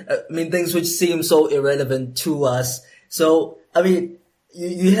sacrifices, things which seem so irrelevant to us. So,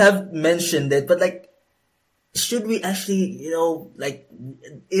 you have mentioned it, but should we actually,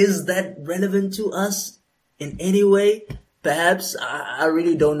 is that relevant to us in any way? Perhaps, I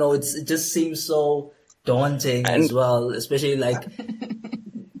really don't know. It just seems so daunting as well, especially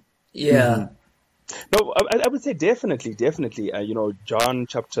yeah. No, I would say definitely. John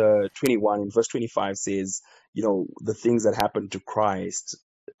chapter 21 in verse 25 says, the things that happened to Christ,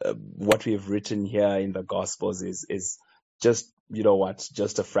 what we have written here in the Gospels is just,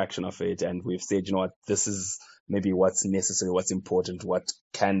 just a fraction of it. And we've said, this is maybe what's necessary, what's important, what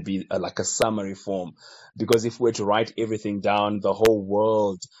can be like a summary form. Because if we were to write everything down, the whole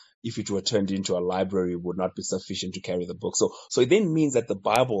world, if it were turned into a library, would not be sufficient to carry the book. So it then means that the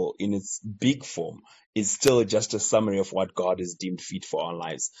Bible in its big form is still just a summary of what God has deemed fit for our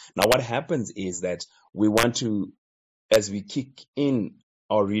lives. Now, what happens is that we want to, as we kick in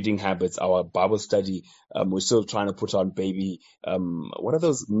our reading habits, our Bible study, we're still trying to put on baby, what are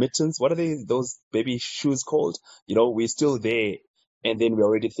those mittens? What are those baby shoes called? We're still there. And then we're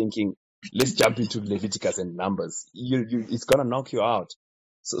already thinking, let's jump into Leviticus and Numbers. It's going to knock you out.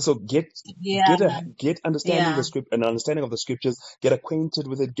 So Yeah. get understanding Yeah. the script and understanding of the scriptures. Get acquainted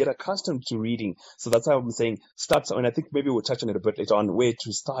with it. Get accustomed to reading. So that's how I'm saying start. And I think maybe we'll touch on it a bit later on. Where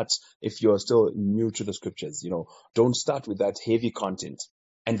to start if you're still new to the scriptures. Don't start with that heavy content.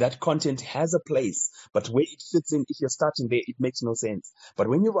 And that content has a place, but where it fits in, if you're starting there, it makes no sense. But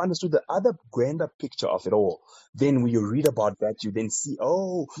when you've understood the other grander picture of it all, then when you read about that, you then see,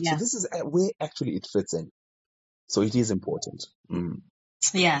 so Yeah. this is where actually it fits in. So it is important.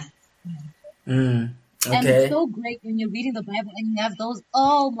 Yeah. Mm. And it's Okay. so great when you're reading the Bible and you have those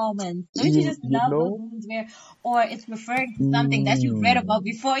moments. Don't you just You love those know? moments where, or it's referring to something that you've read about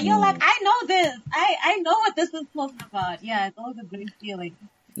before. You're like, I know this. I know what this is talking about. Yeah, it's always a great feeling.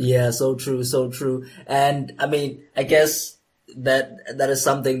 Yeah, so true, so true. And I mean, I guess that is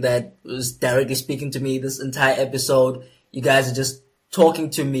something that was directly speaking to me this entire episode. You guys are just talking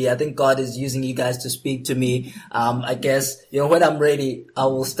to me. I think God is using you guys to speak to me. I guess, when I'm ready, I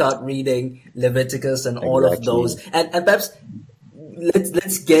will start reading Leviticus and all of Exactly. those. And perhaps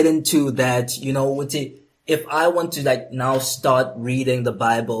let's get into that, Wati. If I want to now start reading the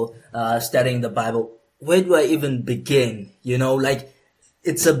Bible, studying the Bible, where do I even begin?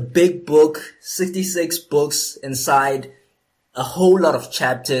 It's a big book, 66 books inside, a whole lot of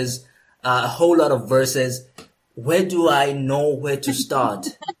chapters, a whole lot of verses. Where do I know where to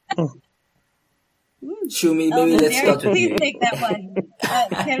start? Shumi, maybe let's start with please you. take that one.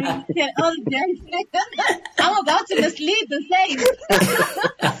 Derek, I'm about to mislead the saints.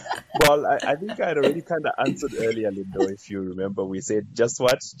 Well, I think I had already kind of answered earlier, Lindo. If you remember, we said, just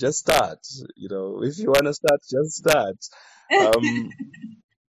what? Just start. If you want to start, just start.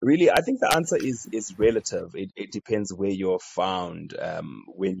 Really, I think the answer is relative. It depends where you're found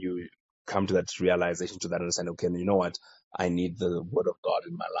when you come to that realization, to that understanding. Okay, you know what? I need the word of God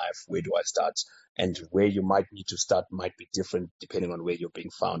in my life. Where do I start? And where you might need to start might be different depending on where you're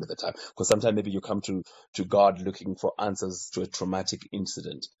being found at the time. Because sometimes maybe you come to God looking for answers to a traumatic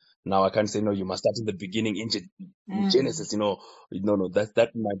incident. Now I can't say no. You must start in the beginning in Genesis. No. That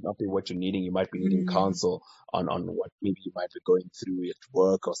might not be what you're needing. You might be needing counsel on what maybe you might be going through at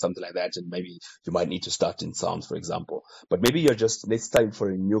work or something like that, and maybe you might need to start in Psalms, for example. But maybe you're just next time for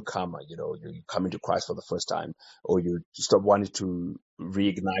a newcomer. You're coming to Christ for the first time, or you start wanting to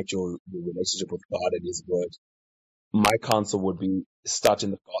reignite your relationship with God and His Word. My counsel would be start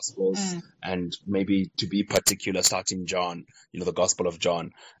in the Gospels, and maybe to be particular, start in John, the Gospel of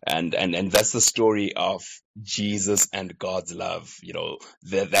John. And that's the story of Jesus and God's love.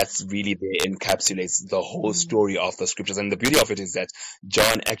 That's really there encapsulates the whole story of the scriptures. And the beauty of it is that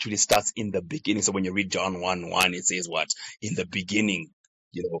John actually starts in the beginning. So when you read John 1:1, it says what? In the beginning,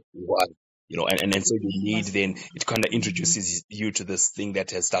 what? And so you need then, it kind of introduces you to this thing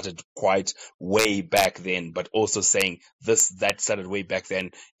that has started quite way back then, but also saying that started way back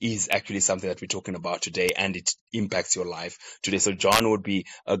then is actually something that we're talking about today, and it impacts your life today. So John would be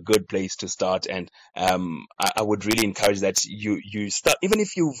a good place to start. And I would really encourage that you start, even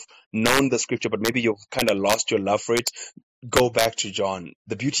if you've known the scripture, but maybe you've kind of lost your love for it, go back to John.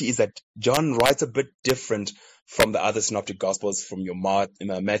 The beauty is that John writes a bit different from the other synoptic gospels, from your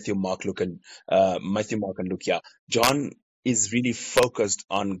Matthew, Mark, Luke, and Luke. Yeah, John is really focused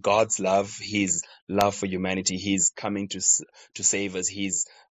on God's love, His love for humanity. He's coming to save us. His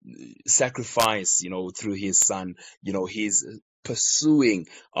sacrifice, through His Son. His pursuing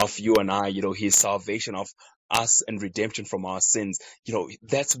of you and I. His salvation of us and redemption from our sins.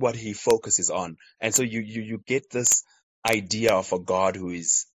 That's what He focuses on. And so you get this idea of a God who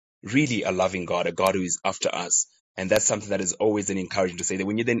is really a loving God, a God who is after us. And that's something that is always an encouraging to say, that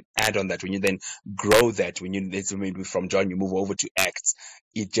when you then add on that, when you then grow that, when maybe from John you move over to Acts,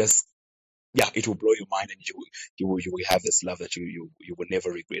 it just, it will blow your mind, and you will have this love that you will never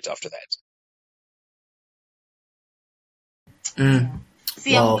regret after that.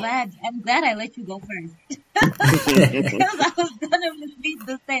 See, Wow. I'm glad I let you go first. Because I was gonna mislead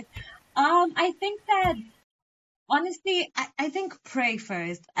the same. I think that, honestly, I think pray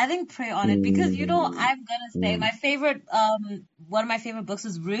first. I think pray on it, because I'm gonna say my favorite, one of my favorite books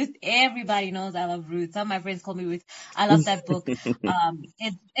is Ruth. Everybody knows I love Ruth. Some of my friends call me Ruth. I love that book.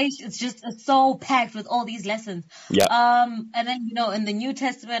 It's just so packed with all these lessons. Yeah. And then in the New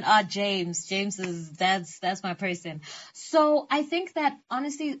Testament, James is that's my person. So I think that,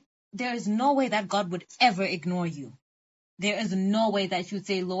 honestly, there is no way that God would ever ignore you. There is no way that you'd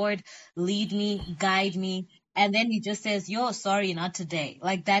say, Lord, lead me, guide me, and then He just says, "Yo, sorry, not today."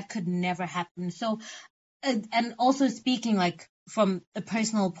 Like, that could never happen. So, and also speaking from a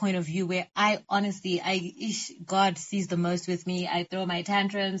personal point of view where God sees the most with me. I throw my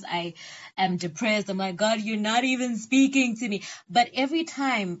tantrums. I am depressed. I'm like, God, you're not even speaking to me. But every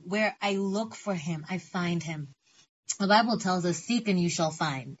time where I look for him, I find him. The Bible tells us, seek and you shall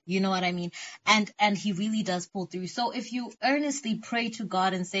find. You know what I mean? And he really does pull through. So if you earnestly pray to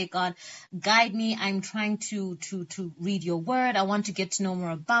God and say, God, guide me. I'm trying to read your word. I want to get to know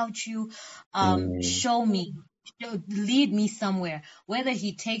more about you. Show me. Lead me somewhere. Whether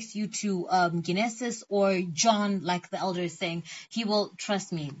he takes you to Genesis or John, like the elder is saying, he will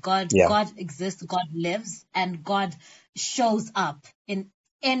trust me. God exists, God lives, and God shows up in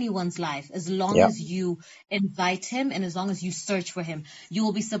anyone's life as long as you invite him and as long as you search for him. You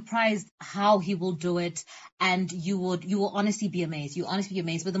will be surprised how he will do it, and you will honestly be amazed. You honestly be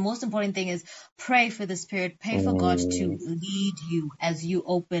amazed. But the most important thing is pray for the Spirit, pray for God to lead you as you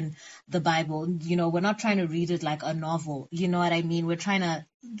open the Bible. You know, we're not trying to read it like a novel. You know what I mean? We're trying to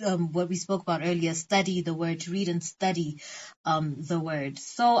what we spoke about earlier, study the word, read and study the word.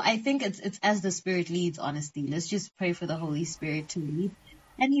 So I think it's as the Spirit leads, honestly. Let's just pray for the Holy Spirit to lead.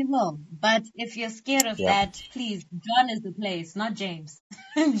 And he will. But if you're scared of that, please, John is the place, not James.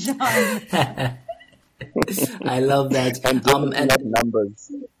 John. I love that. And not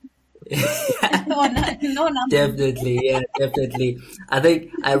numbers. No numbers. Definitely, yeah, definitely. I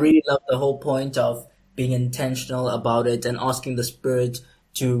think I really love the whole point of being intentional about it and asking the Spirit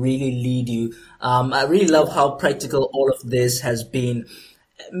to really lead you. I really love how practical all of this has been.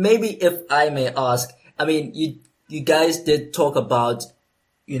 Maybe if I may ask, I mean, you guys did talk about,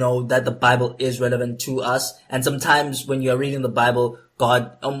 you know, that the Bible is relevant to us. And sometimes when you are reading the Bible,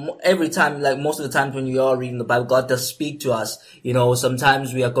 God, every time, like most of the times when you are reading the Bible, God does speak to us. You know,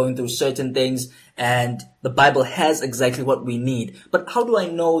 sometimes we are going through certain things and the Bible has exactly what we need. But how do I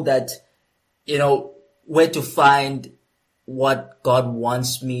know that, you know, where to find what God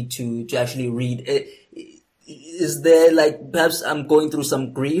wants me to actually read? Is there, like, perhaps I'm going through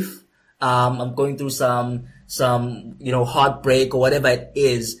some grief, I'm going through some, you know, heartbreak or whatever it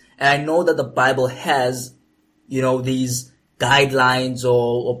is. And I know that the Bible has, you know, these guidelines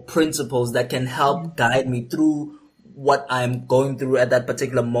or principles that can help guide me through what I'm going through at that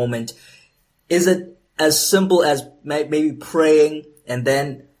particular moment. Is it as simple as maybe praying and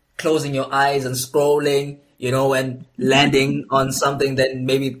then closing your eyes and scrolling, you know, and landing on something that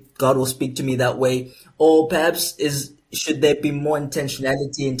maybe God will speak to me that way? Or perhaps should there be more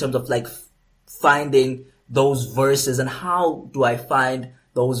intentionality in terms of like finding those verses, and how do I find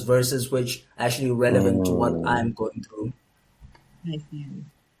those verses which are actually relevant to what I'm going through?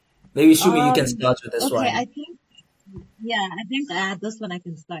 Maybe Shumi, you can start with this one. Okay, I think this one I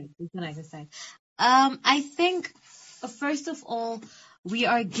can start. I think first of all, we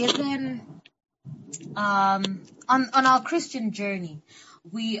are given on our Christian journey,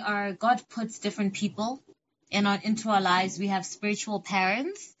 God puts different people into our lives. We have spiritual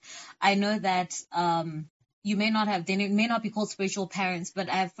parents. I know that they may not be called spiritual parents, but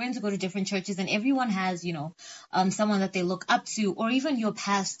I have friends who go to different churches, and everyone has, you know, someone that they look up to, or even your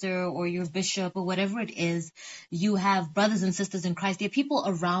pastor or your bishop or whatever it is. You have brothers and sisters in Christ. There are people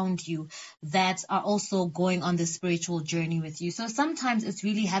around you that are also going on this spiritual journey with you. So sometimes it's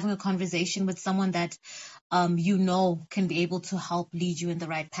really having a conversation with someone that you know can be able to help lead you in the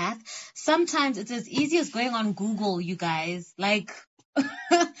right path. Sometimes it's as easy as going on Google, you guys. Like,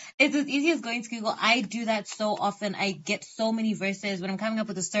 it's as easy as going to Google. I do that so often. I get so many verses when I'm coming up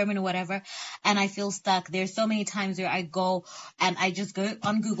with a sermon or whatever, and I feel stuck. There's so many times where I go and I just go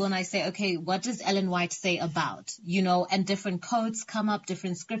on Google and I say, okay, what does Ellen White say about, you know, and different quotes come up,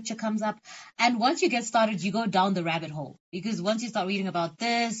 different scripture comes up. And once you get started, you go down the rabbit hole, because once you start reading about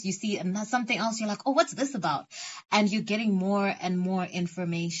this, you see something else. You're like, oh, what's this about? And you're getting more and more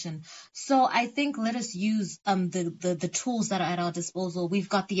information. So I think let us use the tools that are at our disposal. We've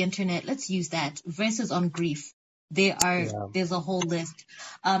got the internet. Let's use that. Verses on grief. There's a whole list.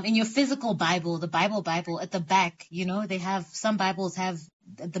 In your physical Bible, the Bible at the back, you know, some Bibles have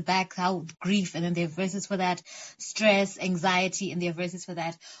at the back how grief, and then there are verses for that, stress, anxiety, and there are verses for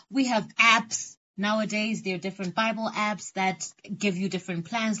that. We have apps. Nowadays, there are different Bible apps that give you different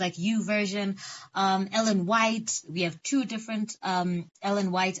plans, like YouVersion, Ellen White. We have 2 different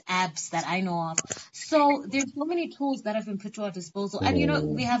Ellen White apps that I know of. So there's so many tools that have been put to our disposal. And, you know,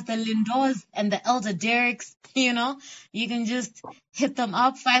 we have the Lindors and the Elder Derecks, you know. You can just hit them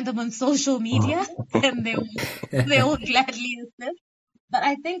up, find them on social media, and they will gladly assist. But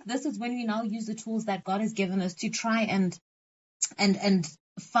I think this is when we now use the tools that God has given us to try and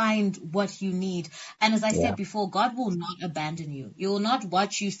find what you need. And as I Yeah. said before, God will not abandon you. He will not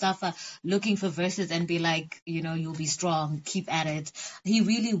watch you suffer looking for verses and be like, you'll be strong, keep at it. He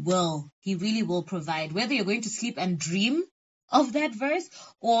really will. He really will provide. Whether you're going to sleep and dream of that verse,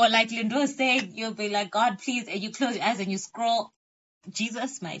 or like Lindo is saying, you'll be like, God, please, and you close your eyes and you scroll,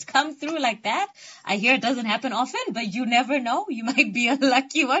 Jesus might come through like that. I hear it doesn't happen often, but you never know. You might be a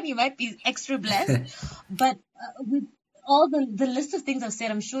lucky one. You might be extra blessed. But with all the list of things I've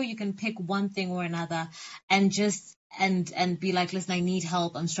said, I'm sure you can pick one thing or another and just and be like, listen, I need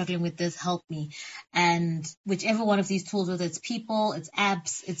help. I'm struggling with this. Help me. And whichever one of these tools, whether it's people, it's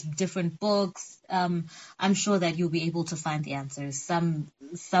apps, it's different books, I'm sure that you'll be able to find the answers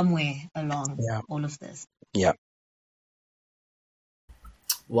somewhere along Yeah. all of this. Yeah.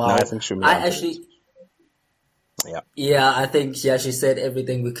 Wow. No, I think Shumi I answered actually, it. Yeah. yeah, I think she said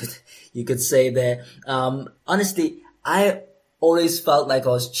everything you could say there. Honestly, I always felt like I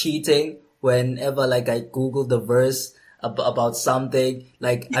was cheating whenever like I Googled the verse about something.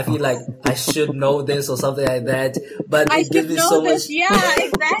 Like I feel like I should know this or something like that, but I it gives should me know so much. this. Yeah,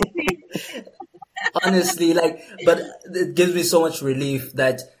 exactly. Honestly, but it gives me so much relief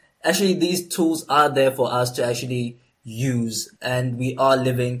that actually these tools are there for us to actually use, and we are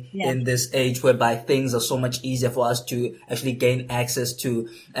living Yeah. in this age whereby things are so much easier for us to actually gain access to,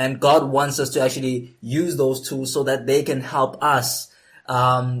 and God wants us to actually use those tools so that they can help us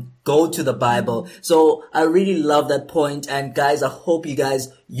go to the Bible. So I really love that point. And guys, I hope you guys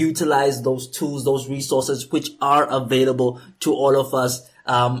utilize those tools, those resources, which are available to all of us,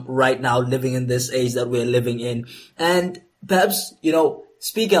 right now, living in this age that we're living in. And perhaps,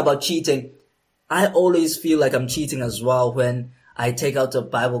 speaking about cheating, I always feel like I'm cheating as well when I take out a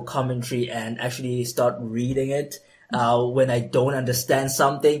Bible commentary and actually start reading it, when I don't understand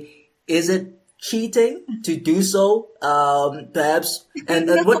something. Is it cheating to do so? Perhaps. And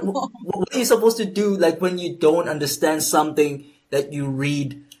what are you supposed to do, like when you don't understand something that you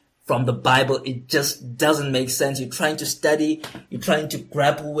read from the Bible? It just doesn't make sense. You're trying to study, you're trying to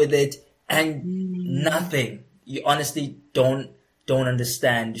grapple with it, and nothing. You honestly don't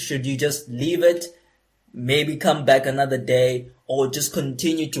understand. Should you just leave it, maybe come back another day, or just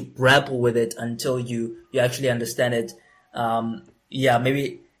continue to grapple with it until you actually understand it? Yeah,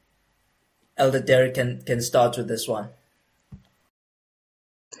 maybe Elder Derek can start with this one.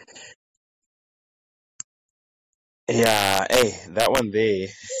 Yeah, hey, that one there.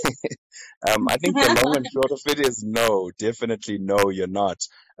 I think the long and short of it is no, definitely no, you're not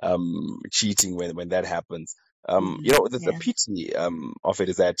cheating when that happens. The Yeah. pity of it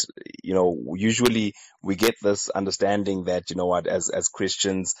is that, usually we get this understanding that, what, as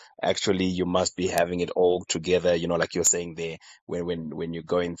Christians, actually you must be having it all together, like you're saying there, when you're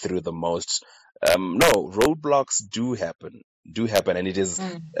going through the most. No, roadblocks do happen, and it is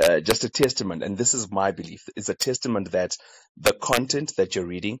just a testament, and this is my belief, it's a testament that the content that you're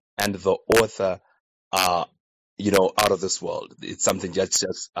reading and the author are, out of this world. It's something just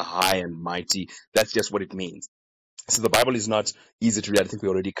a high and mighty. That's just what it means. So the Bible is not easy to read. I think we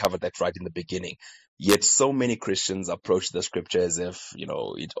already covered that right in the beginning. Yet so many Christians approach the scripture as if,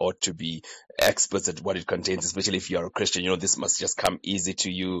 it ought to be experts at what it contains, especially if you're a Christian. This must just come easy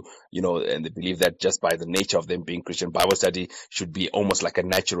to you, and they believe that just by the nature of them being Christian, Bible study should be almost like a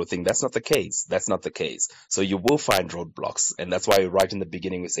natural thing. That's not the case. That's not the case. So you will find roadblocks. And that's why right in the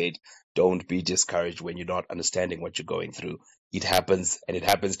beginning we said, don't be discouraged when you're not understanding what you're going through. It happens, and it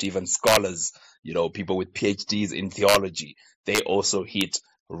happens to even scholars, people with PhDs in theology. They also hit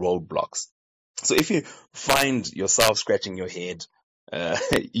roadblocks. So if you find yourself scratching your head,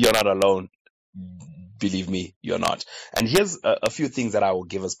 you're not alone. Believe me, you're not. And here's a few things that I will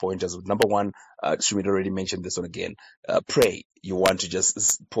give as pointers. Number one, Shumi already mentioned this one again. Pray. You want to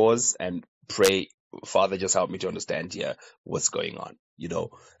just pause and pray. Father, just help me to understand here what's going on,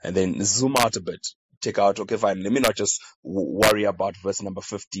 and then zoom out a bit. Take out, okay, fine. Let me not just worry about verse number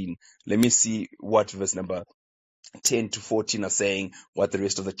 15. Let me see what verse number 10 to 14 are saying, what the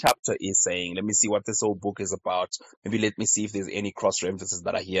rest of the chapter is saying. Let me see what this whole book is about. Maybe let me see if there's any cross references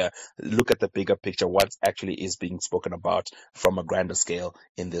that are here. Look at the bigger picture, what actually is being spoken about from a grander scale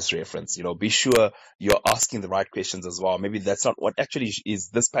in this reference. Be sure you're asking the right questions as well. Maybe that's not what actually is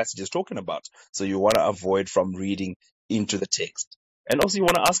this passage is talking about. So you want to avoid from reading into the text. And also you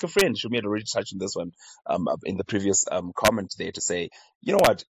want to ask a friend. Shumi had already touched on this one in the previous comment there, to say, you know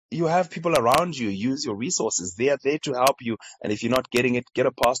what? you have people around you. Use your resources. They are there to help you. And if you're not getting it, get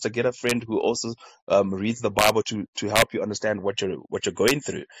a pastor, get a friend who also reads the Bible to help you understand what you're going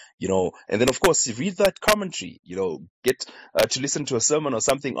through. And then of course you read that commentary. Get to listen to a sermon or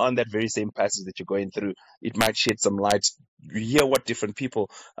something on that very same passage that you're going through. It might shed some light. You hear what different people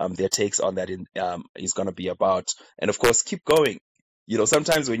their takes on that is going to be about. And of course, keep going.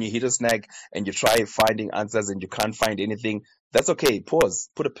 Sometimes when you hit a snag and you try finding answers and you can't find anything, that's okay. Pause,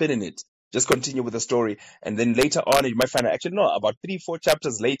 put a pin in it. Just continue with the story. And then later on, you might find out, actually, no, about 3-4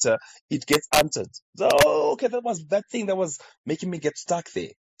 chapters later, it gets answered. So, okay, that was that thing that was making me get stuck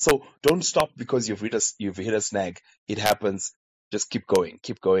there. So don't stop because you've hit a snag. It happens. Just keep going,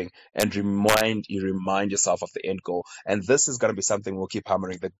 and remind yourself of the end goal. And this is going to be something we'll keep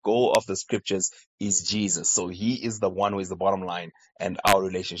hammering. The goal of the scriptures is Jesus. So he is the one who is the bottom line, and our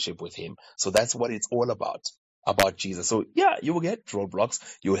relationship with him. So that's what it's all about Jesus. So yeah, you will get roadblocks.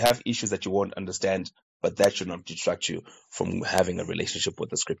 You will have issues that you won't understand, but that should not distract you from having a relationship with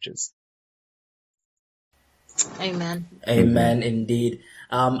the scriptures. Amen. Amen, indeed.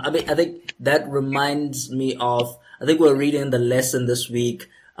 I think that reminds me of, I think we're reading the lesson this week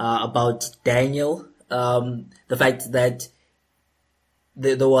about Daniel. The fact that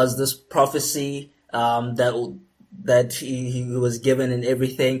there was this prophecy that he was given and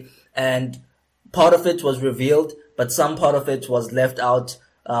everything, and part of it was revealed, but some part of it was left out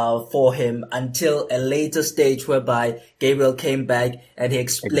for him until a later stage whereby Gabriel came back and he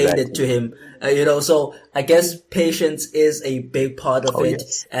explained it to him. So I guess patience is a big part of it,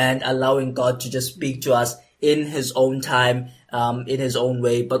 yes. And allowing God to just speak to us in his own time, in his own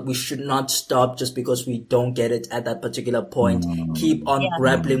way. But we should not stop just because we don't get it at that particular point. Keep on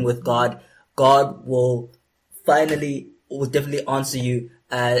grappling with God. God will definitely answer you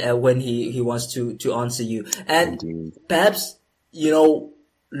when he wants to answer you. And Indeed. perhaps,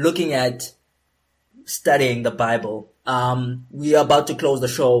 looking at studying the Bible, we are about to close the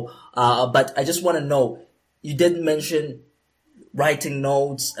show, but I just want to know, you did mention writing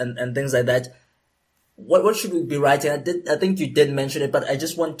notes and things like that. What should we be writing? I think you did mention it, but I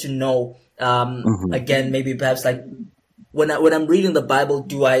just want to know, again, maybe perhaps like when I'm reading the Bible,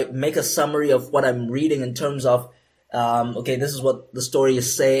 do I make a summary of what I'm reading in terms of, okay, this is what the story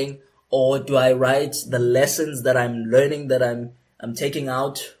is saying, or do I write the lessons that I'm learning, that I'm taking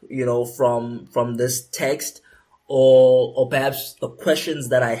out, from this text, or perhaps the questions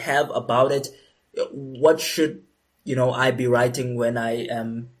that I have about it? What should, I be writing when I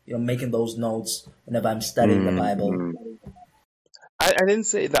am, making those notes whenever I'm studying the Bible? I didn't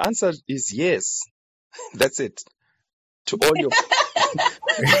say, the answer is yes. That's it. To all your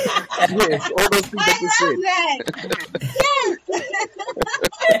yes, all those things that you said.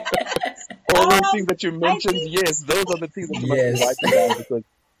 Yes. All those things that you mentioned, yes, those are the things that you must be writing down, because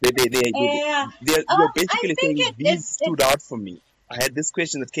you're basically saying these stood out for me. I had this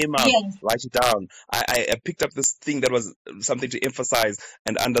question that came out, write it down. I picked up this thing that was something to emphasize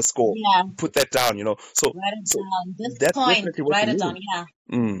and underscore. Put that down, So write it down. This that's point, definitely what write you it down. need. Yeah.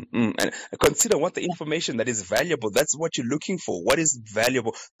 And consider what the information that is valuable. That's what you're looking for. What is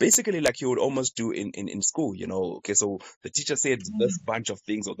valuable? Basically, like you would almost do in school, Okay, so the teacher said this bunch of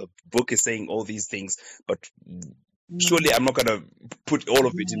things, or the book is saying all these things, but surely I'm not gonna put all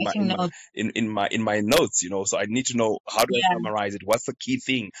of it in my notes, So I need to know, how do I summarize it? What's the key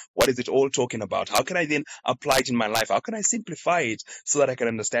thing? What is it all talking about? How can I then apply it in my life? How can I simplify it so that I can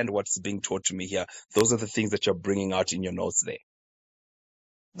understand what's being taught to me here? Those are the things that you're bringing out in your notes there.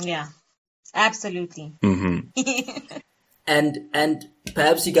 Yeah, absolutely. And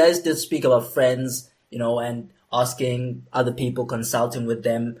perhaps you guys did speak about friends, and asking other people, consulting with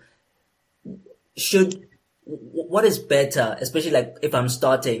them. What is better, especially like if I'm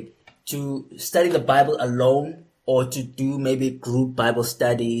starting, to study the Bible alone, or to do maybe group Bible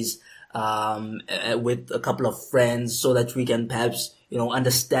studies with a couple of friends, so that we can perhaps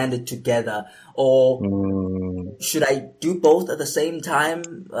understand it together? Or should I do both at the same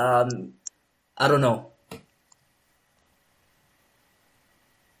time? I don't know.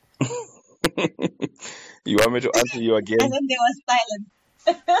 You want me to answer you again? And then there was silence.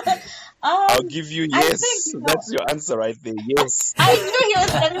 I'll give you yes. That's your answer right there. Yes. I knew he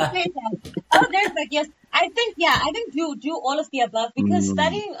was going to say that. There's like yes. I think, yeah, I think do all of the above, because Mm,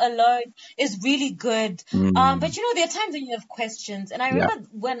 studying alone is really good. mm, But there are times when you have questions, and I yeah. remember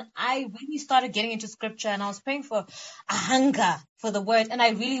when I really started getting into scripture, and I was praying for a hunger for the word, and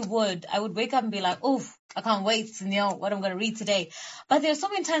I would wake up and be like, oh, I can't wait to know what I'm going to read today. But there's so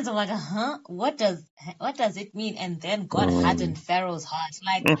many times I'm like, what does it mean? And then God Mm, hardened Pharaoh's heart.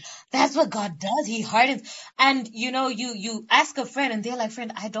 Like, mm, that's what God does. He hardens. And you ask a friend, and they're like,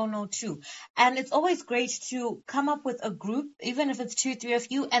 friend, I don't know too. And it's always great to come up with a group, even if it's 2, 3 of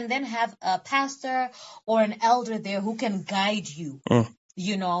you, and then have a pastor or an elder there who can guide you. mm,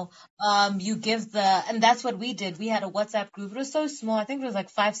 You give and that's what we did. We had a WhatsApp group. It was so small. I think it was like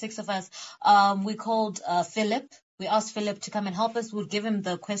 5, 6 of us. We called Philip. We asked Philip to come and help us. We'd give him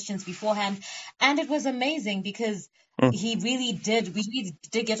the questions beforehand. And it was amazing because mm, we really did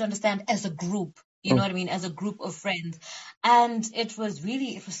get to understand as a group. You know mm, what I mean? As a group of friends. And it was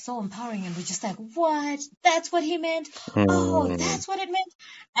so empowering. And we're just like, what? That's what he meant. Oh, mm. that's what it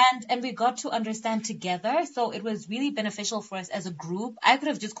meant. And we got to understand together. So it was really beneficial for us as a group. I could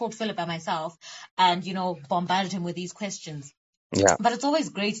have just called Philip by myself and, bombarded him with these questions. Yeah, But it's always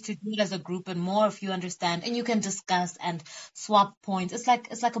great to do it as a group, and more if you understand, and you can discuss and swap points. It's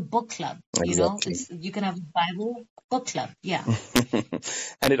like a book club, exactly. you can have a Bible book club. Yeah.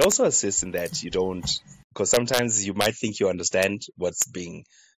 And it also assists in that you don't, because sometimes you might think you understand what's being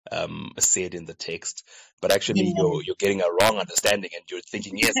said in the text, but actually Yeah. you're getting a wrong understanding, and you're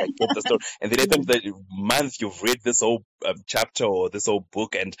thinking, yes, I get the story, and then at the end of the month you've read this whole chapter or this whole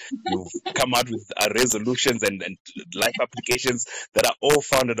book, and you've come out with resolutions and life applications that are all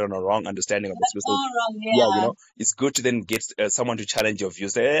founded on a wrong understanding of the scripture. So All wrong. yeah, Yeah. it's good to then get someone to challenge your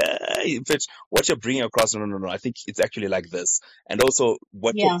views. Say, in fact, what you're bringing across, no. I think it's actually like this. And also,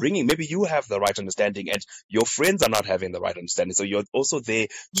 what you're Yeah. bringing, maybe you have the right understanding, and your friends are not having the right understanding. So you're also there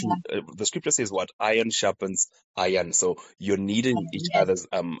to. Yeah. The scripture says, "What iron sharpens iron." So you're needing each Yes. other's.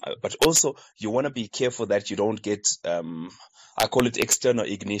 But also you want to be careful that you don't get. I call it external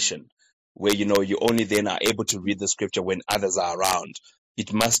ignition, where you only then are able to read the scripture when others are around.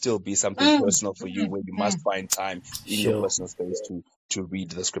 It must still be something Mm, personal for you, mm, where you mm, must find time in your Sure. personal space to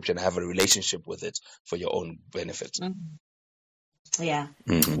read the scripture and have a relationship with it for your own benefit. mm. Yeah.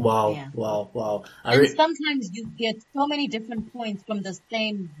 Mm-hmm. Wow, Yeah. wow, wow. And sometimes you get so many different points from the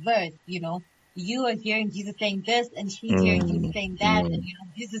same verse, You are hearing Jesus saying this, and she's hearing Jesus saying that, and,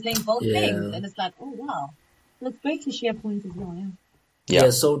 Jesus saying both things. Yeah. And it's like, oh, wow. So it's great to share points as well, yeah. Yeah. Yeah,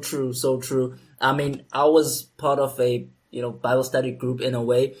 so true, so true. I mean, I was part of a, Bible study group in a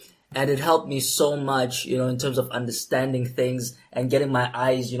way, and it helped me so much, in terms of understanding things and getting my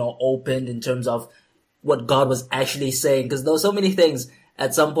eyes, opened in terms of what God was actually saying. Because there were so many things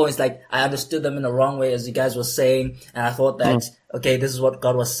at some points, like I understood them in the wrong way, as you guys were saying, and I thought Mm. that, okay, this is what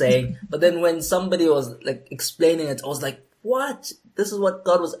God was saying. But then when somebody was like explaining it, I was like, what? This is what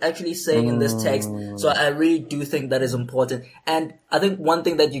God was actually saying in this text. So Mm. I really do think that is important. And I think one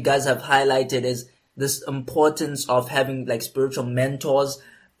thing that you guys have highlighted is this importance of having like spiritual mentors,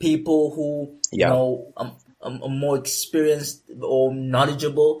 people who, Yeah. are more experienced or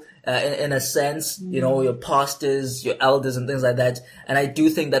knowledgeable in a sense, your pastors, your elders and things like that. And I do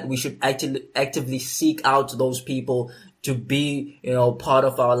think that we should actively seek out those people to be, part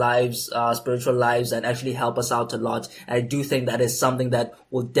of our lives, spiritual lives, and actually help us out a lot. And I do think that is something that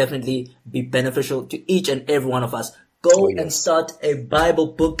will definitely be beneficial to each and every one of us. Oh, Go and yes. start a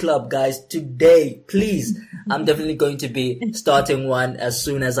Bible book club, guys, today, please. I'm definitely going to be starting one as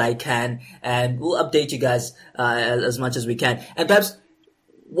soon as I can, and we'll update you guys as much as we can. And perhaps,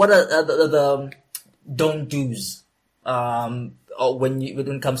 what are the don't do's or when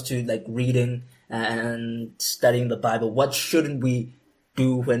it comes to like reading and studying the Bible? What shouldn't we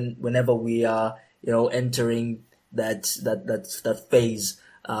do whenever we are entering that phase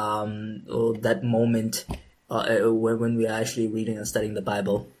or that moment when we are actually reading and studying the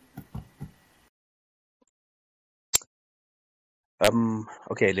Bible?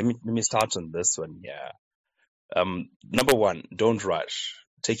 Okay, let me start on this one. Yeah. Number one, don't rush.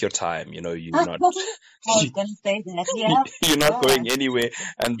 Take your time. You're not I was going to say that. Yeah. you're not All going right. anywhere,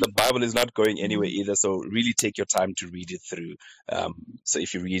 and the Bible is not going anywhere either. So really take your time to read it through. So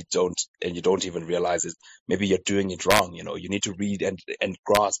if you read and you don't even realize it, maybe you're doing it wrong. You need to read and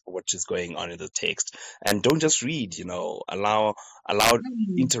grasp what is going on in the text, and don't just read. Allow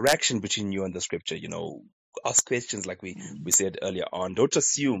Mm, interaction between you and the scripture. ask questions like we said earlier on. Don't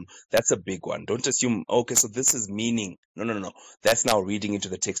assume. That's a big one. Don't assume, okay, so this is meaning. No. That's now reading into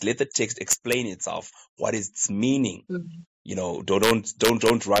the text. Let the text explain itself. What is its meaning?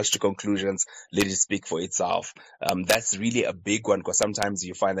 Don't rush to conclusions. Let it speak for itself. That's really a big one, because sometimes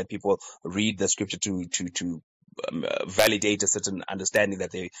you find that people read the scripture to validate a certain understanding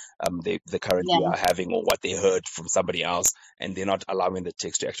that they currently Yeah. are having, or what they heard from somebody else, and they're not allowing the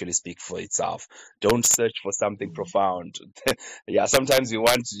text to actually speak for itself. Don't search for something profound. Yeah, sometimes you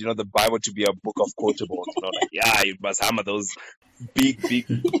want the Bible to be a book of quotables. Like, yeah, you must hammer those big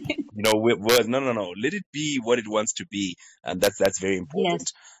words. No. Let it be what it wants to be, and that's very important.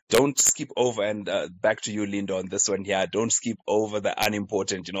 Yes. Don't skip over, and back to you, Linda, on this one here. Don't skip over the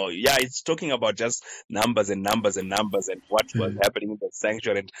unimportant. Yeah, it's talking about just numbers and numbers and numbers and what was happening in the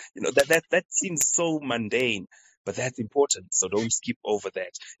sanctuary, and that seems so mundane, but that's important. So don't skip over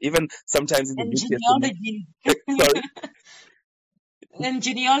that. Even sometimes in the And New Testament. genealogy. Sorry. And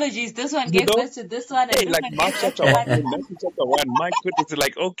genealogies, this one You gave know, birth to this one, and hey, this like one Mark gave birth chapter to 1 that. and Matthew chapter 1, my goodness, it's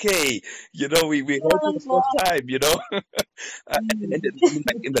like, okay, we heard Oh it the my first time, and God. then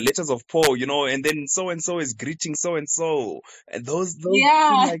like in the letters of Paul, and then so and so is greeting so and so, and those seem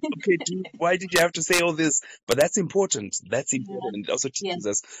Yeah. like, okay, dude, why did you have to say all this? But that's important. That's Yeah. important, and it also Yes. teaches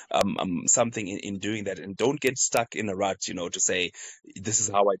us something in doing that, and don't get stuck in a rut, to say this is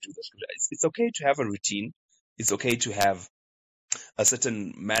how I do this. It's okay to have a routine. It's okay to have a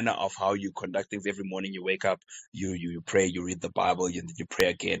certain manner of how you conduct things. Every morning you wake up, you pray, you read the Bible, you pray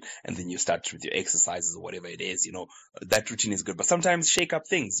again, and then you start with your exercises or whatever it is. That routine is good, but sometimes shake up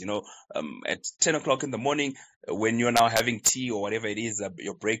things. At 10 o'clock in the morning, when you're now having tea or whatever it is,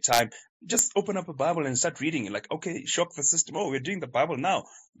 your break time, just open up a Bible and start reading. You're like, okay, shock the system. Oh, we're doing the Bible now.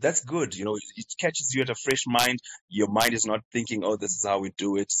 That's good. It catches you at a fresh mind. Your mind is not thinking, oh, this is how we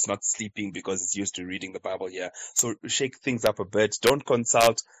do it. It's not sleeping because it's used to reading the Bible here. So shake things up a bit. Don't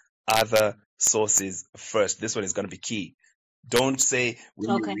consult other sources first. This one is going to be key. Don't say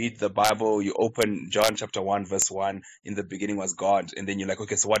when you Okay. read the Bible, you open John chapter 1, verse 1, in the beginning was God. And then you're like,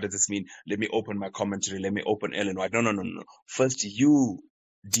 okay, so what does this mean? Let me open my commentary. Let me open Ellen White. No. First, you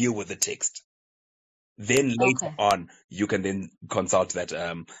deal with the text. Then later Okay. on, you can then consult that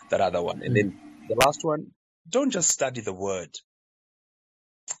other one. And then the last one, don't just study the word.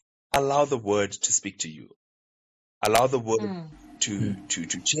 Allow the word to speak to you. Allow the word to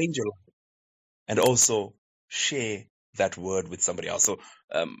change your life, and also share that word with somebody else. So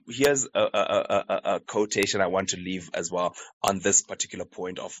here's a quotation I want to leave as well on this particular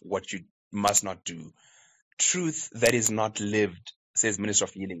point of what you must not do. Truth that is not lived, says Minister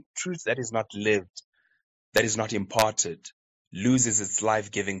of Healing, truth that is not lived, that is not imparted, loses its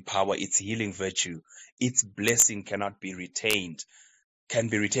life-giving power, its healing virtue, its blessing cannot be retained, can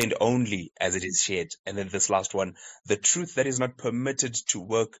be retained only as it is shared. And then this last one, the truth that is not permitted to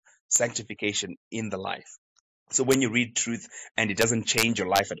work sanctification in the life. So when you read truth and it doesn't change your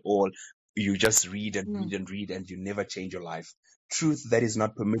life at all, you just read and read and read and you never change your life. Truth that is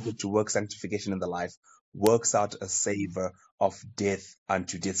not permitted to work sanctification in the life works out a savor of death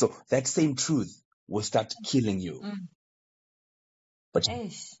unto death. So that same truth will start killing you. But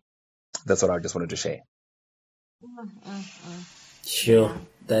Ish. that's what I just wanted to share. Sure, Yeah.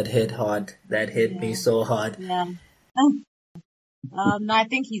 that hit hard. That hit me so hard. Yeah. No, I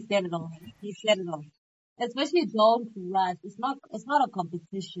think he said it all. He said it all. Especially don't rush. It's not a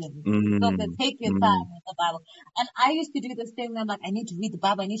competition. So take your time with the Bible. And I used to do this thing where I'm like, I need to read the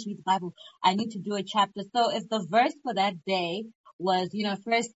Bible, I need to read the Bible, I need to do a chapter. So if the verse for that day was, 1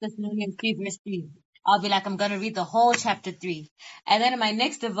 Thessalonians 3 verse 3, I'll be like, I'm gonna read the whole chapter 3. And then in my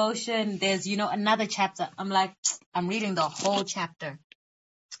next devotion, there's, another chapter. I'm like, I'm reading the whole chapter.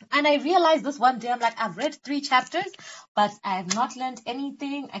 And I realized this one day, I'm like, I've read 3 chapters, but I have not learned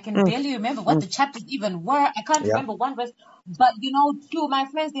anything. I can barely remember what the chapters even were. I can't remember one verse. But, two of my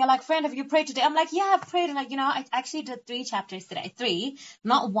friends, they're like, friend, have you prayed today? I'm like, yeah, I've prayed. And I actually did 3 chapters today. 3,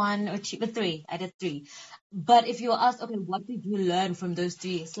 not 1 or 2, but 3. I did 3. But if you ask, okay, what did you learn from those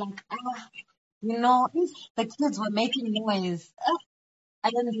 3? It's like, if the kids were making noise,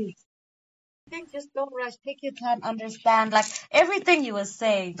 I didn't do it. I think just don't rush. Take your time. Understand, like everything you were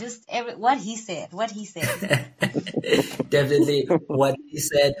saying. Just what he said. Definitely what he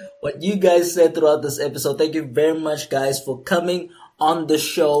said, what you guys said throughout this episode. Thank you very much, guys, for coming on the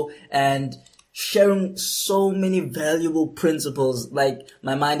show and sharing so many valuable principles. Like,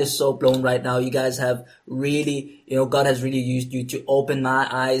 my mind is so blown right now. You guys have really, God has really used you to open my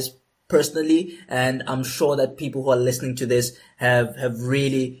eyes personally, and I'm sure that people who are listening to this have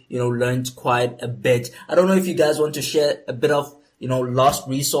really, learned quite a bit. I don't know if you guys want to share a bit of, lost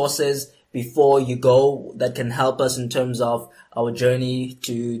resources, before you go that can help us in terms of our journey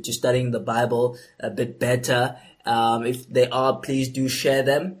to studying the Bible a bit better? If they are, please do share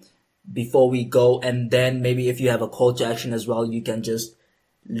them before we go. And then maybe if you have a call to action as well, you can just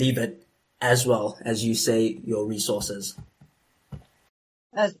leave it as well as you say your resources.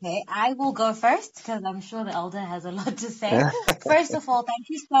 Okay, I will go first because I'm sure the elder has a lot to say. First of all, thank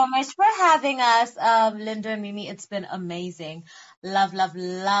you so much for having us, Linda and Mimi. It's been amazing. Love, love,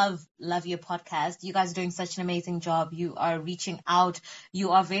 love, love your podcast. You guys are doing such an amazing job. You are reaching out.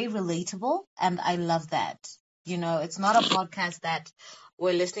 You are very relatable, and I love that. You know, it's not a podcast that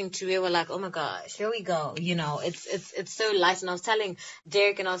we're listening to it, we're like, oh my gosh, here we go. You know, it's so light. And I was telling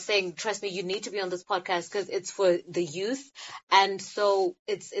Derek, and I was saying, trust me, you need to be on this podcast because it's for the youth, and so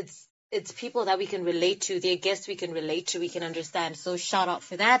it's people that we can relate to. They're guests we can relate to, we can understand. So shout out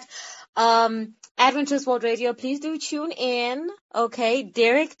for that. Adventist World Radio, please do tune in. Okay,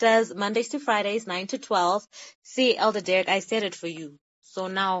 Derek does Mondays to Fridays, 9 to 12. See, Elder Derek, I said it for you, so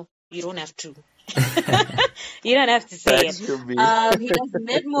now you don't have to. You don't have to say it. He does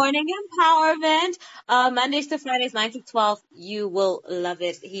mid-morning empowerment, Mondays to Fridays, 9 to 12. You will love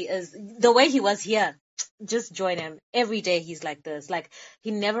it. He is the way he was here. Just join him. Every day he's like this. Like,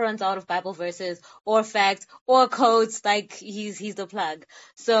 he never runs out of Bible verses or facts or quotes. Like, he's the plug.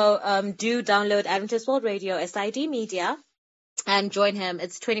 So do download Adventist World Radio, SID Media, and join him.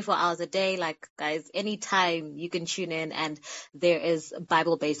 It's 24 hours a day. Like, guys, anytime you can tune in, and there is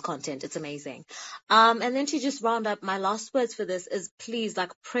Bible-based content. It's amazing. And then to just round up, my last words for this is, please,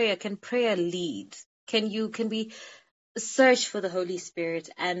 like, prayer. Can prayer lead? Can we search for the Holy Spirit,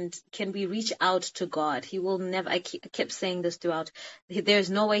 and can we reach out to God? He will never, I kept saying this throughout, there's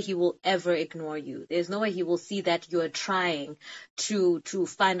no way he will ever ignore you. There's no way he will see that you're trying to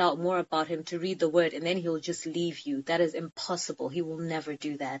find out more about him, to read the word, and then he'll just leave you. That is impossible. He will never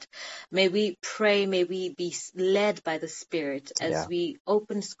do that. May we pray, may we be led by the Spirit as we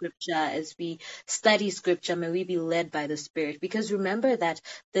open scripture, as we study scripture. May we be led by the Spirit, because remember that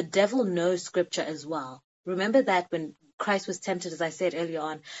the devil knows scripture as well. Remember that when Christ was tempted, as I said earlier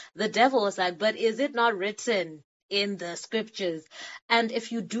on, the devil was like, but is it not written in the scriptures? And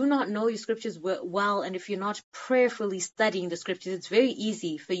if you do not know your scriptures well, and if you're not prayerfully studying the scriptures, it's very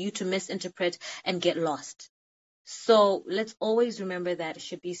easy for you to misinterpret and get lost. So let's always remember that it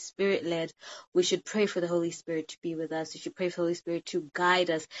should be Spirit-led. We should pray for the Holy Spirit to be with us. We should pray for the Holy Spirit to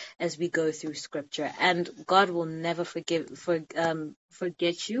guide us as we go through scripture. And God will never forget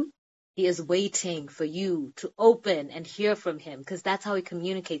you. He is waiting for you to open and hear from him, because that's how he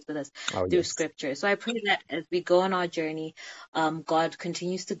communicates with us through scripture. So I pray that as we go on our journey, God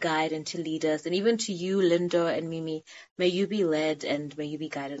continues to guide and to lead us. And even to you, Linda and Mimi, may you be led and may you be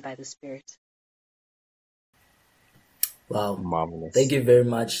guided by the Spirit. Wow. Marvelous. Thank you very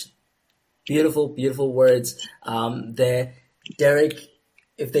much. Beautiful, beautiful words there. Derek,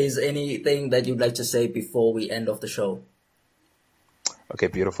 if there's anything that you'd like to say before we end off the show. Okay,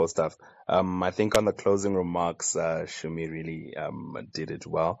 beautiful stuff. I think on the closing remarks, Shumi really did it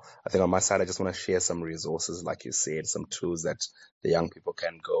well. I think on my side, I just want to share some resources, like you said, some tools that the young people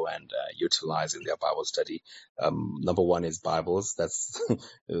can go and utilize in their Bible study. Number one is Bibles. That's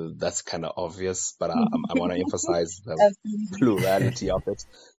that's kind of obvious, but I want to emphasize the plurality of it.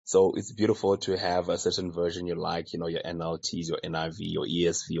 So it's beautiful to have a certain version you like, your NLTs, your NIV, your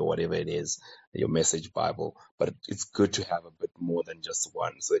ESV, or whatever it is, your Message Bible. But it's good to have a bit more than just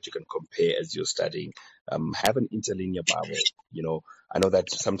one, so that you can compare as you're studying. Have an interlinear Bible. I know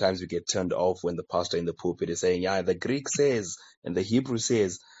that sometimes we get turned off when the pastor in the pulpit is saying, yeah, the Greek says and the Hebrew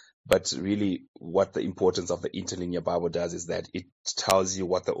says. But really, what the importance of the interlinear Bible does is that it tells you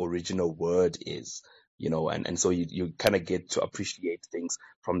what the original word is. And so you kind of get to appreciate things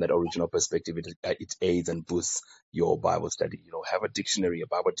from that original perspective. It aids and boosts your Bible study. Have a dictionary, a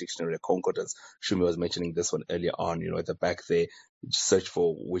Bible dictionary, a concordance. Shumi was mentioning this one earlier on. At the back there, search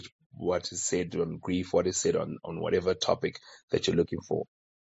for what is said on grief, what is said on whatever topic that you're looking for,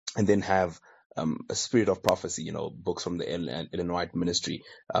 and then have a spirit of prophecy, books from the Illinois ministry,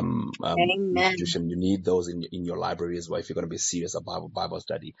 institution. You need those in your library as well if you're going to be serious about Bible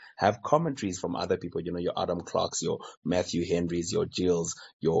study. Have commentaries from other people, your Adam Clarks, your Matthew Henrys, your Jills,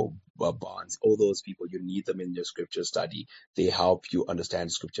 your Barnes, all those people. You need them in your scripture study. They help you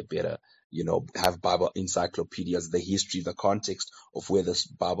understand scripture better. Have Bible encyclopedias, the history, the context of where this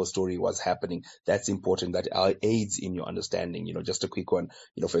Bible story was happening. That's important. That aids in your understanding. Just a quick one.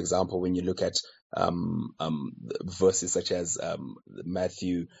 For example, when you look at verses such as Psalm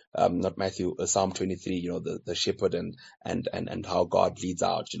 23. The shepherd and how God leads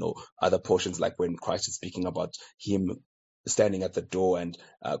out. Other portions like when Christ is speaking about him standing at the door and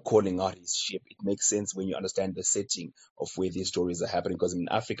calling out his sheep. It makes sense when you understand the setting of where these stories are happening. Because in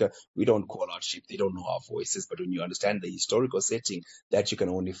Africa, we don't call out sheep; they don't know our voices. But when you understand the historical setting, that you can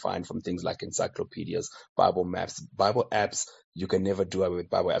only find from things like encyclopedias, Bible maps, Bible apps. You can never do away with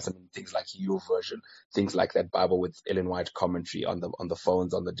Bible apps. I mean, things like YouVersion, things like that Bible with Ellen White commentary on the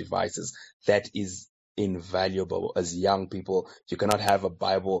phones, on the devices. That is invaluable. As young people, you cannot have a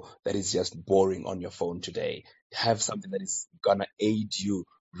Bible that is just boring on your phone today. Have something that is gonna aid you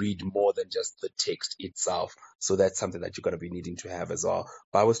read more than just the text itself. So that's something that you're gonna be needing to have as well.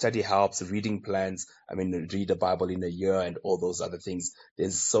 Bible study helps, reading plans. I mean, read the Bible in a year and all those other things.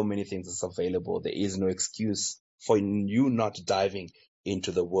 There's so many things that's available. There is no excuse for you not diving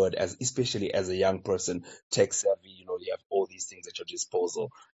into the word, as especially as a young person, tech savvy, you have all these things at your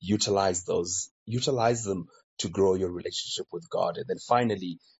disposal. Utilize them to grow your relationship with God. And then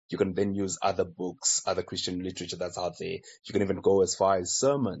finally, you can then use other books, other Christian literature that's out there. You can even go as far as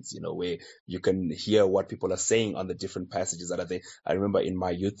sermons, where you can hear what people are saying on the different passages that are there. I remember in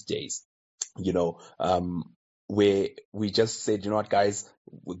my youth days, where we just said, you know what, guys,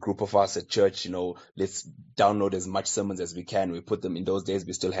 a group of us at church, let's download as much sermons as we can. We put them in those days.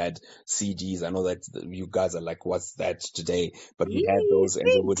 We still had CDs. I know that you guys are like, what's that today? But we had those, and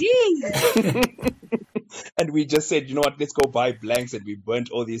we would. And we just said, you know what, let's go buy blanks, and we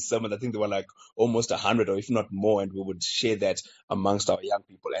burnt all these sermons. I think there were like almost 100, or if not more, and we would share that amongst our young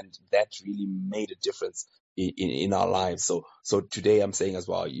people, and that really made a difference in our lives. So today I'm saying as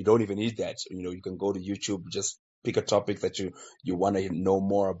well, you don't even need that. You can go to YouTube, just pick a topic that you want to know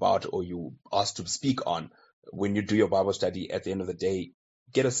more about, or you ask to speak on. When you do your Bible study, at the end of the day,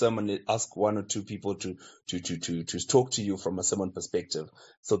 get a sermon, ask one or two people to talk to you from a sermon perspective.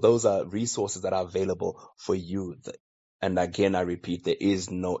 So those are resources that are available for you. And again, I repeat, there is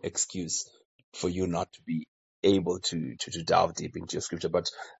no excuse for you not to be able to delve deep into your scripture. But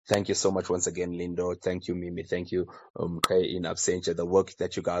thank you so much once again, Lindo. Thank you, Mimi. Thank you, Kay in absentia. The work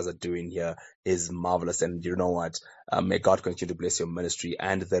that you guys are doing here is marvelous. And you know what? May God continue to bless your ministry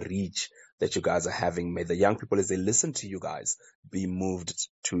and the reach that you guys are having. May the young people, as they listen to you guys, be moved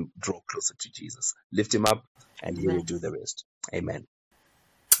to draw closer to Jesus. Lift him up, and he will do the rest. Amen.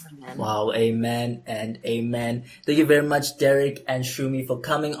 Wow, amen and amen. Thank you very much, Dereck and Shumi, for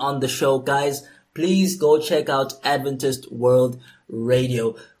coming on the show. Guys, please go check out Adventist World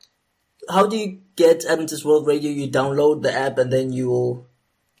Radio. How do you get Adventist World Radio? You download the app, and then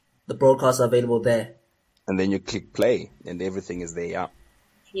the broadcasts are available there. And then you click play, and everything is there, yeah.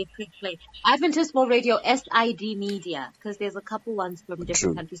 You click play. Adventist World Radio, SID Media, because there's a couple ones from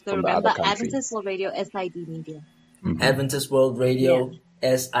different countries. So remember, Adventist World Radio, SID Media. Mm-hmm. Adventist World Radio,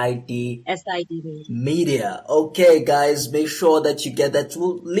 SID Media. Media. Okay, guys, make sure that you get that.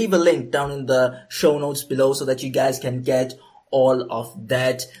 We'll leave a link down in the show notes below so that you guys can get all of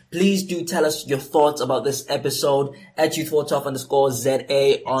that. Please do tell us your thoughts about this episode at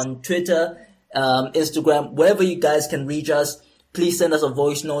youthwatchoff_ZA on Twitter, Instagram, wherever you guys can reach us. Please send us a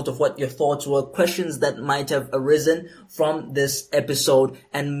voice note of what your thoughts were, questions that might have arisen from this episode,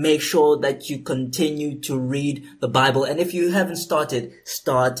 and make sure that you continue to read the Bible. And if you haven't started,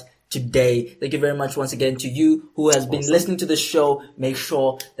 start today. Thank you very much once again to you who has been listening to the show. Make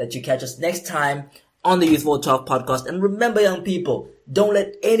sure that you catch us next time on the Youth World Talk podcast. And remember, young people, don't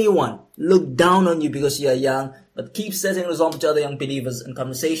let anyone look down on you because you are young, but keep setting an example to other young believers in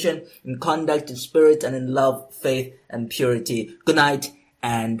conversation, in conduct, in spirit, and in love, faith, and purity. Good night,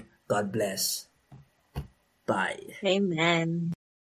 and God bless. Bye. Amen.